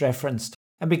I just referenced.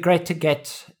 It'd be great to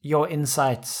get your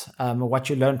insights, what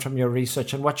you learned from your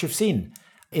research and what you've seen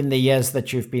in the years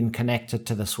that you've been connected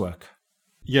to this work.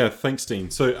 Yeah, thanks, Dean.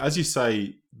 So as you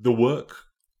say, the work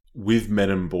with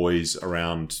men and boys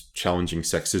around challenging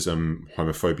sexism,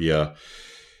 homophobia,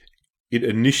 it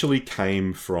initially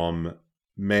came from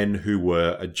men who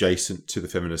were adjacent to the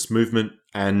feminist movement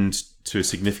and to a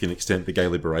significant extent the gay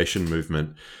liberation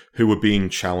movement, who were being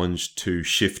challenged to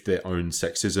shift their own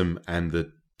sexism and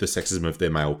the sexism of their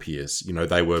male peers.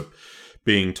 They were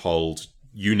being told,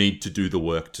 you need to do the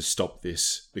work to stop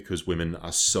this because women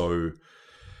are so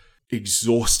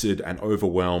exhausted and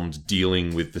overwhelmed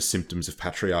dealing with the symptoms of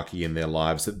patriarchy in their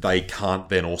lives that they can't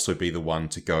then also be the one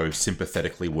to go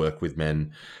sympathetically work with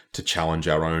men to challenge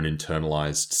our own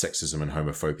internalized sexism and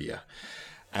homophobia.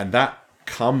 And that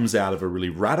comes out of a really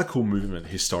radical movement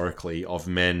historically of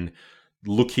men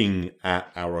looking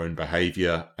at our own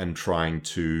behavior and trying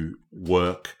to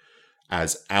work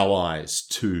as allies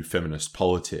to feminist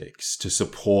politics to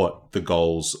support the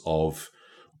goals of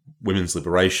women's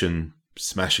liberation,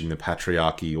 smashing the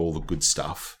patriarchy, all the good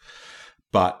stuff,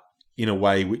 but in a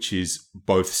way which is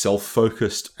both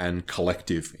self-focused and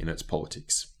collective in its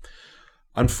politics.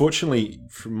 Unfortunately,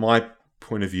 from my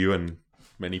point of view, and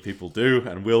many people do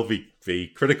and will be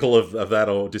critical of that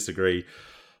or disagree,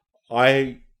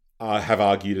 I have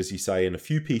argued, as you say, in a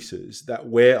few pieces, that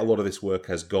where a lot of this work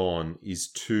has gone is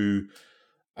to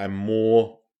a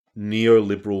more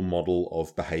neoliberal model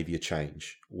of behavior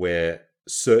change, where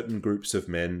certain groups of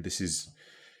men, this is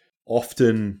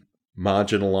often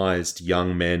marginalized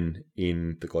young men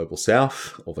in the global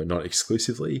south, although not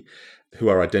exclusively, who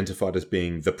are identified as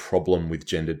being the problem with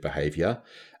gendered behavior,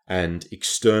 and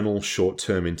external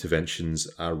short-term interventions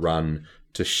are run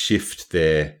to shift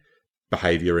their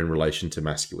behavior in relation to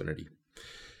masculinity.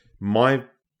 My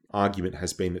argument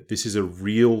has been that this is a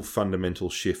real fundamental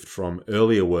shift from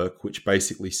earlier work, which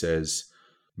basically says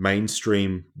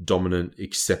mainstream, dominant,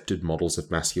 accepted models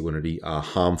of masculinity are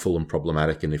harmful and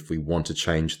problematic, and if we want to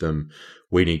change them,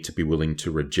 we need to be willing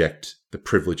to reject the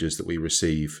privileges that we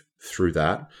receive through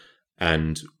that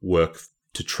and work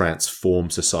to transform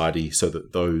society so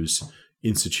that those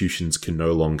institutions can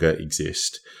no longer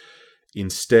exist.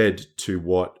 Instead, to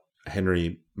what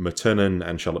Henry Mertonen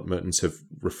and Charlotte Mertens have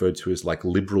referred to as like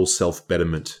liberal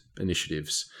self-betterment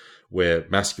initiatives, where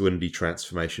masculinity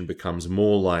transformation becomes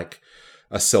more like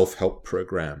a self-help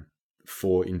program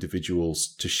for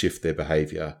individuals to shift their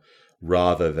behavior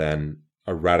rather than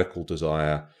a radical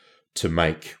desire to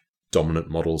make dominant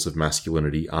models of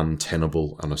masculinity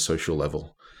untenable on a social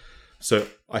level. So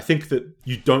I think that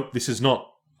this is not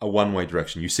a one-way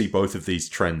direction. You see both of these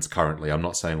trends currently. I'm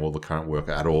not saying all the current work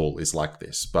at all is like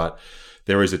this, but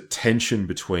there is a tension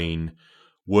between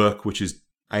work which is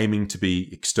aiming to be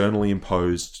externally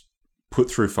imposed, put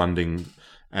through funding,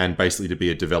 and basically to be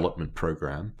a development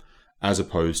program, as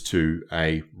opposed to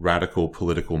a radical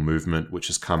political movement which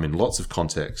has come in lots of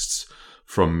contexts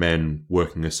from men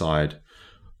working aside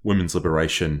women's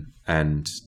liberation and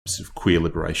sort of queer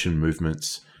liberation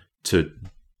movements to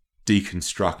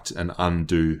deconstruct and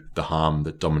undo the harm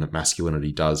that dominant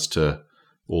masculinity does to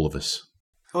all of us.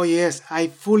 Oh yes, I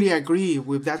fully agree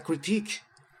with that critique.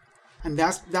 And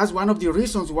that's one of the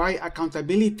reasons why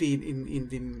accountability in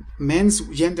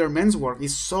the gender men's work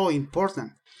is so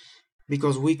important,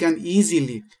 because we can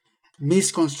easily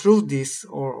misconstrue this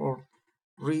or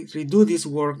redo this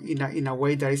work in a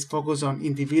way that is focused on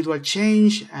individual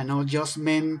change and not just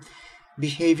men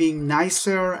behaving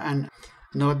nicer and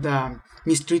not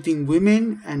mistreating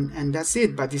women, and that's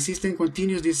it. But the system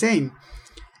continues the same.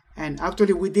 And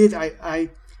actually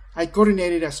I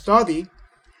coordinated a study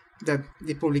that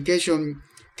the publication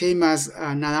came as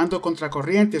Nadando Contra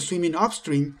Corriente, swimming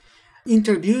upstream,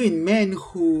 interviewing men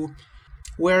who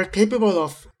were capable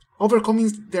of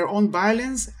overcoming their own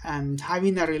violence and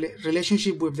having a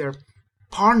relationship with their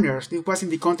partners. It was in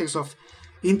the context of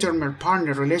intimate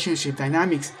partner relationship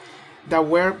dynamics that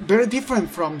were very different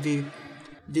from the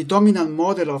dominant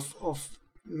model of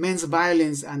men's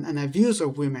violence and abuse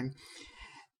of women.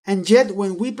 And yet,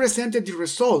 when we presented the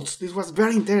results, this was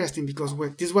very interesting because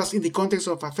this was in the context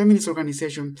of a feminist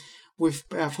organization with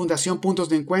Fundación Puntos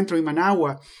de Encuentro in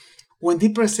Managua. When they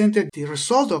presented the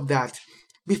result of that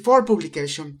before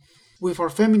publication with our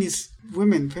feminist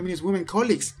women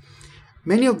colleagues,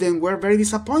 many of them were very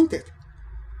disappointed.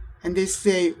 And they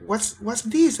say, what's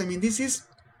this? I mean, this is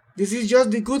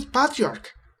just the good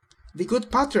patriarch. The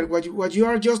good patriarch. What you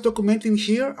are just documenting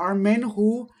here are men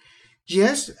who,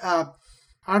 yes,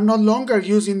 are no longer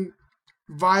using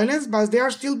violence, but they are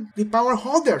still the power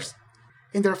holders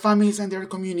in their families and their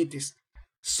communities.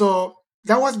 So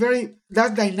that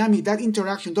dynamic, that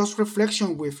interaction, those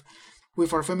reflections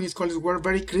with our feminist colleagues were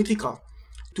very critical.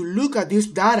 To look at this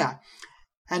data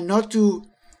and not to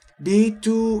be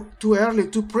too early,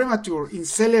 too premature in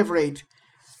celebrate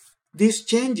these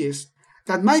changes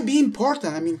that might be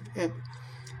important. I mean,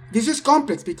 this is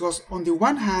complex because on the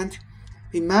one hand,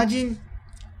 imagine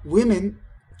women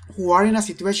who are in a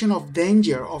situation of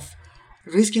danger, of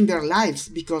risking their lives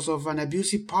because of an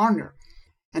abusive partner,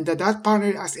 and that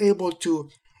partner is able to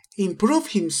improve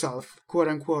himself, quote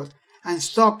unquote, and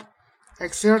stop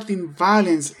exerting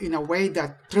violence in a way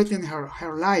that threatens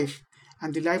her life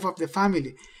and the life of the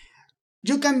family.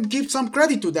 You can give some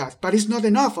credit to that, but it's not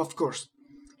enough, of course.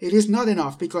 It is not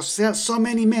enough because so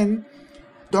many men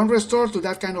don't resort to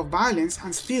that kind of violence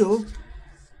and still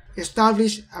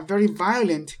establish a very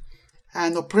violent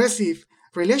and oppressive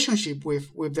relationship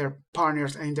with their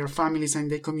partners and their families and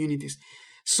their communities.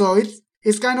 So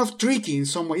it's kind of tricky in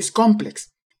some way. It's complex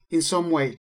in some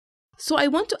way. So I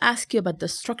want to ask you about the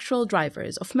structural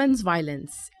drivers of men's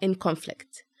violence in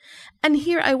conflict. And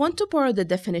here I want to borrow the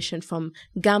definition from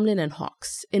Gamlin and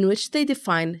Hawkes, in which they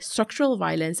define structural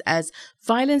violence as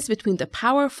violence between the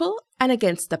powerful and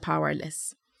against the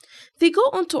powerless. They go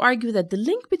on to argue that the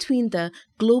link between the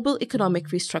global economic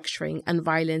restructuring and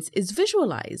violence is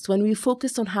visualized when we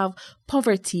focus on how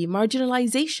poverty,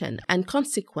 marginalization, and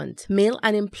consequent male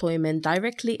unemployment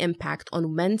directly impact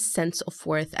on men's sense of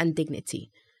worth and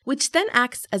dignity, which then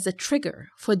acts as a trigger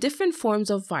for different forms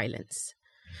of violence.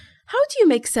 How do you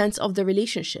make sense of the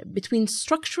relationship between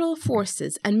structural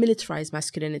forces and militarized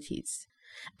masculinities?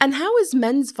 And how is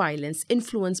men's violence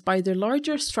influenced by the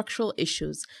larger structural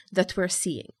issues that we're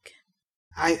seeing?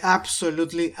 I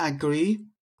absolutely agree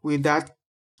with that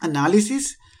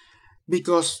analysis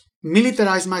because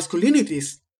militarized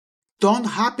masculinities don't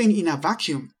happen in a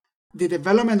vacuum. The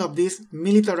development of these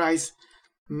militarized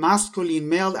masculine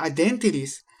male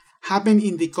identities happen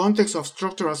in the context of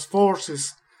structural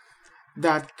forces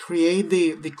that create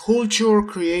the culture,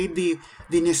 create the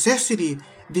necessity,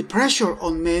 the pressure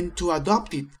on men to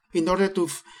adopt it in order to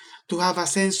have a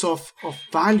sense of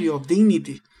value, of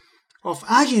dignity, of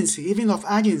agency, even of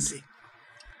agency.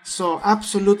 So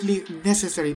absolutely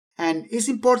necessary. And it's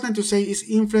important to say it's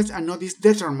influenced and not is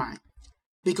determined.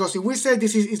 Because if we say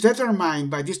this is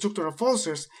determined by these structural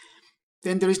forces,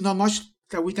 then there is not much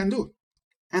that we can do.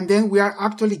 And then we are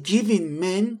actually giving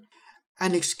men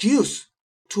an excuse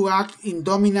to act in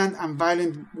dominant and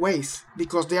violent ways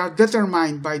because they are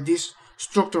determined by these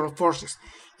structural forces.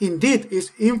 Indeed,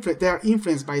 they are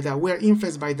influenced by that. We are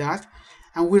influenced by that,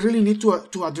 and we really need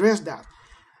to address that.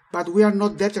 But we are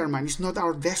not determined. It's not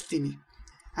our destiny.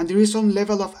 And there is some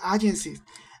level of agency.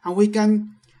 And we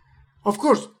can, of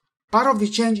course, part of the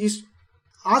change is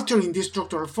altering these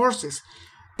structural forces.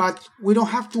 But we don't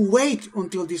have to wait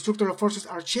until the structural forces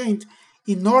are changed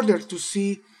in order to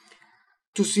see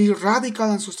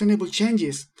radical and sustainable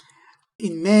changes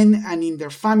in men and in their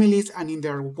families and in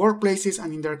their workplaces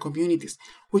and in their communities.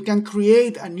 We can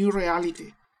create a new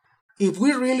reality. If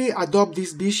we really adopt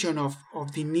this vision of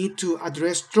the need to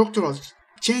address structural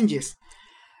changes,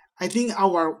 I think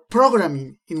our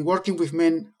programming in working with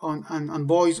men and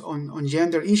boys on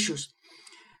gender issues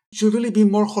should really be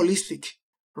more holistic,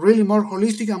 really more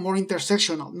holistic and more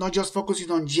intersectional, not just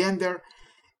focusing on gender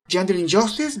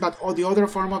injustice, but all the other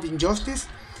form of injustice,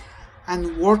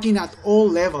 and working at all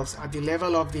levels, at the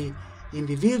level of the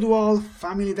individual,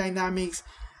 family dynamics,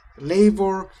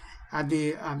 labor, at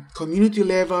the community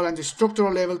level, and the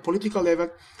structural level, political level,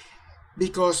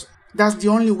 because that's the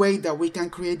only way that we can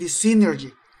create this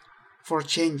synergy for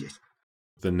changes.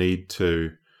 The need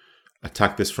to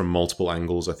attack this from multiple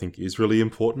angles, I think, is really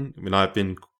important. I mean, I've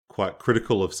been quite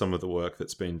critical of some of the work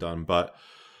that's been done. But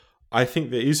I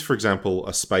think there is, for example,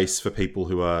 a space for people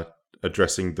who are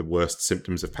addressing the worst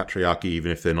symptoms of patriarchy,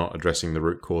 even if they're not addressing the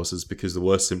root causes, because the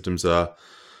worst symptoms are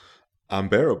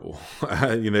unbearable.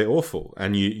 They're awful,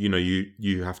 and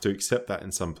you have to accept that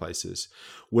in some places.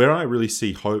 Where I really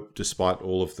see hope, despite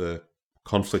all of the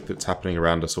conflict that's happening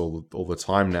around us all the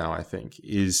time now, I think,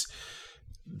 is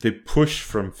the push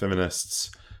from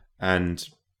feminists and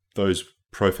those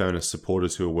pro-feminist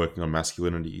supporters who are working on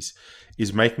masculinities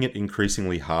is making it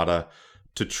increasingly harder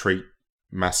to treat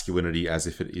masculinity as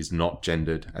if it is not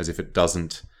gendered, as if it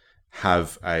doesn't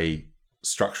have a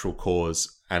structural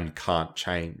cause and can't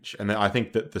change. And I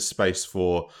think that the space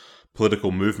for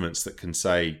political movements that can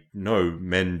say, no,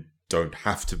 men don't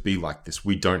have to be like this,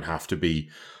 we don't have to be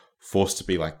forced to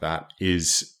be like that,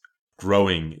 is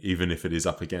growing, even if it is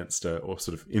up against a or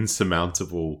sort of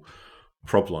insurmountable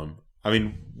problem. I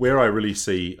mean, where I really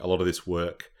see a lot of this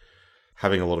work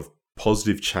having a lot of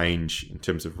positive change in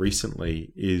terms of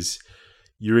recently is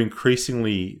you're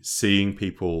increasingly seeing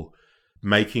people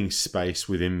making space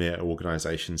within their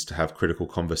organizations to have critical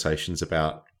conversations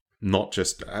about not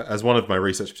just, as one of my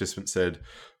research participants said,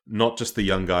 not just the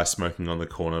young guy smoking on the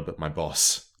corner, but my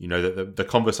boss. The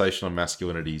conversation on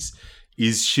masculinities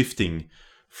is shifting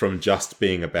from just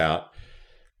being about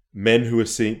men who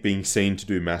are being seen to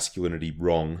do masculinity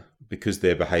wrong because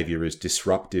their behavior is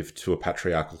disruptive to a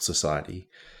patriarchal society,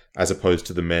 as opposed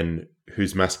to the men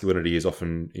whose masculinity is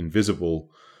often invisible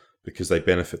because they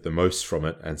benefit the most from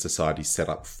it and society's set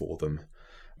up for them.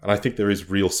 And I think there is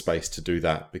real space to do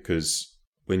that, because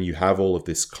when you have all of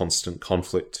this constant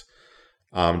conflict,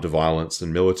 armed violence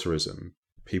and militarism,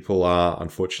 people are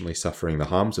unfortunately suffering the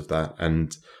harms of that.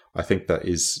 And I think that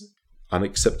is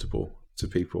unacceptable to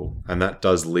people. And that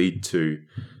does lead to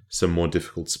some more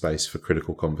difficult space for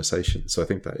critical conversation. So I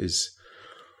think that is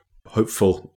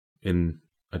hopeful in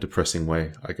a depressing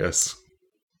way, I guess.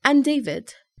 And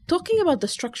David, talking about the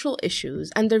structural issues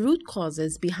and the root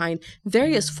causes behind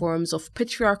various forms of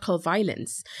patriarchal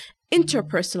violence,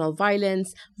 interpersonal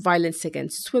violence, violence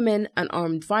against women, and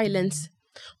armed violence,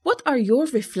 what are your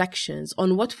reflections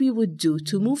on what we would do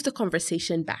to move the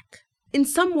conversation back, in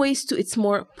some ways to its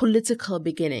more political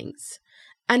beginnings,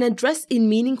 and address in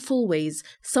meaningful ways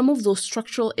some of those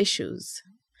structural issues?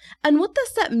 And what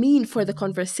does that mean for the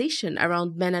conversation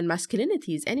around men and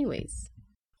masculinities anyways?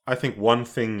 I think one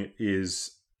thing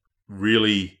is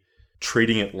really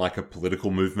treating it like a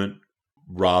political movement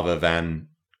rather than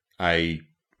a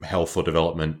health or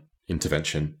development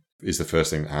intervention is the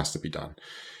first thing that has to be done.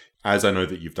 As I know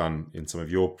that you've done in some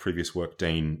of your previous work,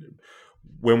 Dean,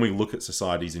 when we look at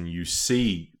societies and you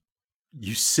see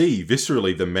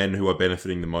viscerally the men who are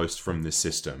benefiting the most from this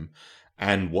system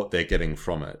and what they're getting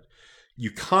from it, you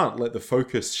can't let the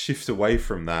focus shift away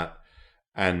from that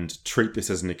and treat this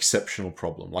as an exceptional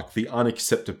problem. Like, the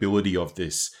unacceptability of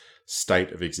this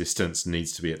state of existence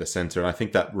needs to be at the center. And I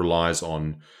think that relies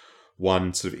on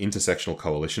one sort of intersectional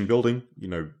coalition building,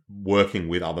 working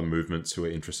with other movements who are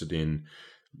interested in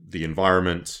the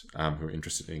environment, who are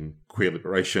interested in queer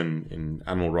liberation, in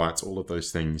animal rights. All of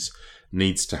those things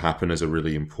needs to happen as a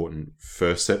really important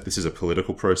first step. This is a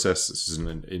political process. This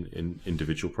isn't an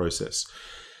individual process.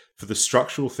 For the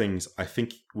structural things, I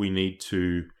think we need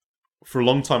to, for a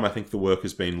long time, I think the work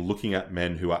has been looking at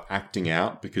men who are acting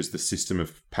out because the system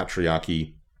of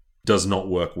patriarchy does not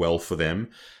work well for them,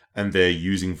 and they're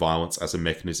using violence as a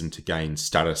mechanism to gain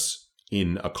status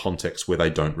in a context where they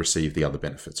don't receive the other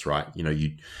benefits, right?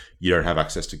 You don't have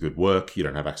access to good work, you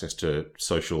don't have access to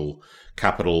social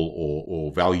capital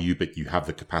or value, but you have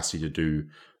the capacity to do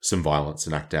some violence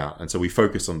and act out. And so we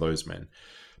focus on those men.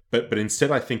 But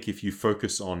instead, I think if you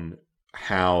focus on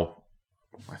how,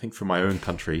 I think from my own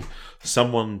country,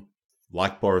 someone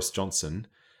like Boris Johnson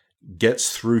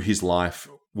gets through his life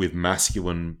with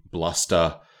masculine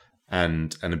bluster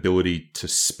and an ability to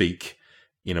speak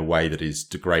in a way that is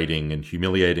degrading and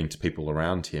humiliating to people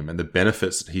around him, and the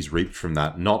benefits that he's reaped from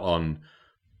that, not on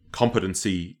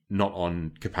competency, not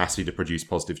on capacity to produce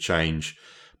positive change,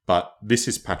 but this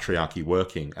is patriarchy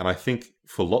working. And I think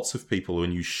for lots of people,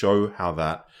 when you show how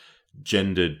that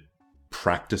gendered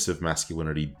practice of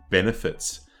masculinity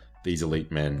benefits these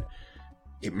elite men,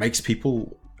 it makes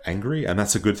people angry, and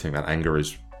that's a good thing. That anger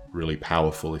is really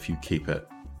powerful if you keep it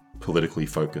politically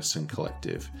focused and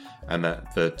collective, and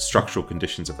that the structural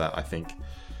conditions of that, I think,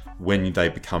 when they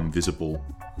become visible,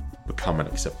 become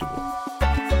unacceptable.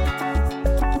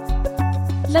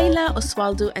 Layla,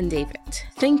 Oswaldo, and David,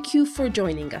 thank you for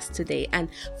joining us today and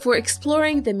for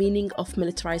exploring the meaning of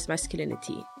militarized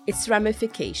masculinity, its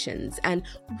ramifications, and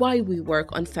why we work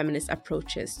on feminist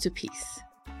approaches to peace.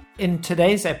 In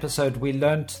today's episode, we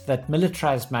learned that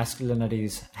militarized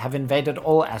masculinities have invaded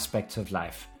all aspects of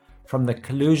life, from the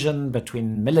collusion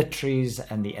between militaries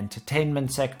and the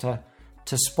entertainment sector,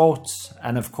 to sports,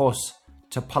 and of course,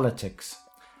 to politics,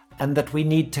 and that we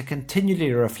need to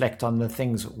continually reflect on the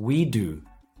things we do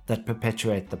that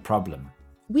perpetuate the problem.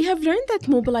 We have learned that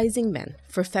mobilizing men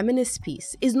for feminist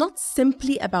peace is not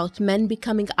simply about men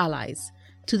becoming allies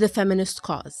to the feminist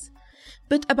cause,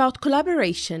 but about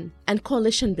collaboration and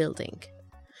coalition building.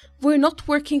 We're not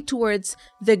working towards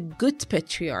the good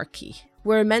patriarchy,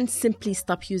 where men simply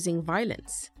stop using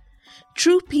violence.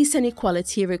 True peace and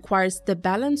equality requires the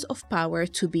balance of power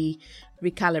to be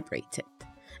recalibrated,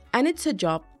 and it's a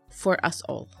job for us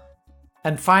all.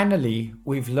 And finally,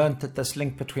 we've learned that this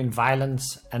link between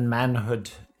violence and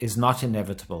manhood is not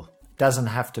inevitable. It doesn't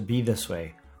have to be this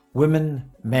way.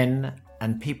 Women, men,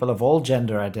 and people of all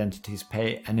gender identities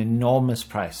pay an enormous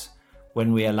price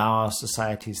when we allow our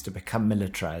societies to become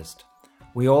militarized.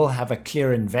 We all have a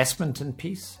clear investment in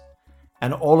peace,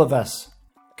 and all of us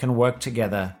can work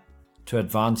together to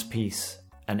advance peace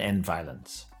and end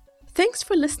violence. Thanks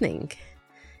for listening.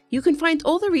 You can find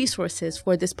all the resources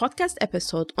for this podcast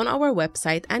episode on our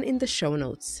website and in the show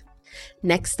notes.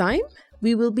 Next time,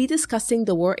 we will be discussing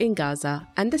the war in Gaza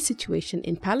and the situation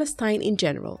in Palestine in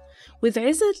general with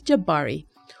Reza Jabbari,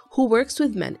 who works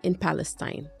with men in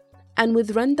Palestine, and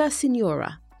with Randa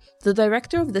Signora, the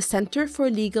director of the Center for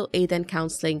Legal Aid and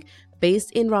Counseling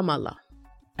based in Ramallah.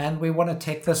 And we want to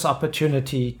take this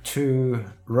opportunity to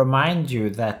remind you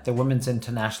that the Women's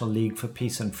International League for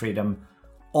Peace and Freedom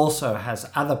also has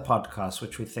other podcasts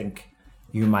which we think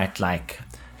you might like.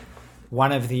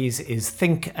 One of these is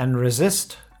Think and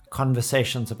Resist,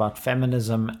 Conversations about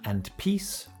Feminism and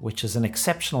Peace, which is an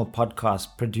exceptional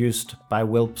podcast produced by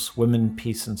WILP's Women,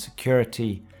 Peace and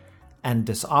Security and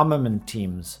Disarmament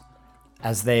teams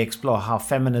as they explore how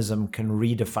feminism can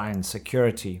redefine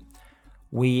security.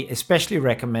 We especially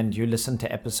recommend you listen to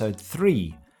episode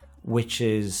 3, which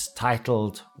is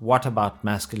titled What About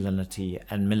Masculinity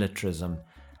and Militarism?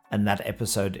 And that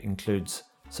episode includes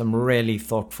some really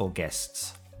thoughtful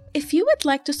guests. If you would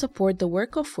like to support the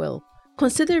work of WILP,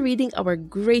 consider reading our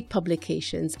great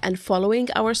publications and following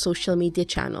our social media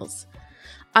channels.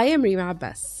 I am Rima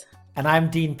Abbas. And I'm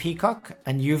Dean Peacock,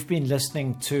 and you've been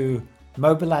listening to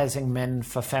Mobilizing Men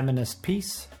for Feminist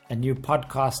Peace, a new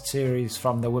podcast series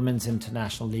from the Women's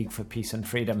International League for Peace and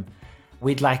Freedom.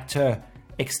 We'd like to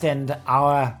extend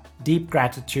our deep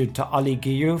gratitude to Oli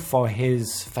Guillou for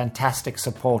his fantastic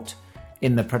support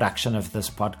in the production of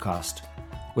this podcast.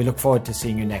 We look forward to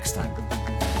seeing you next time.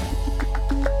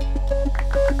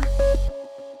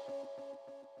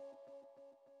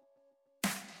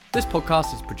 This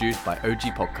podcast is produced by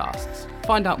OG Podcasts.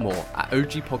 Find out more at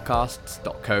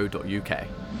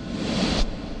ogpodcasts.co.uk.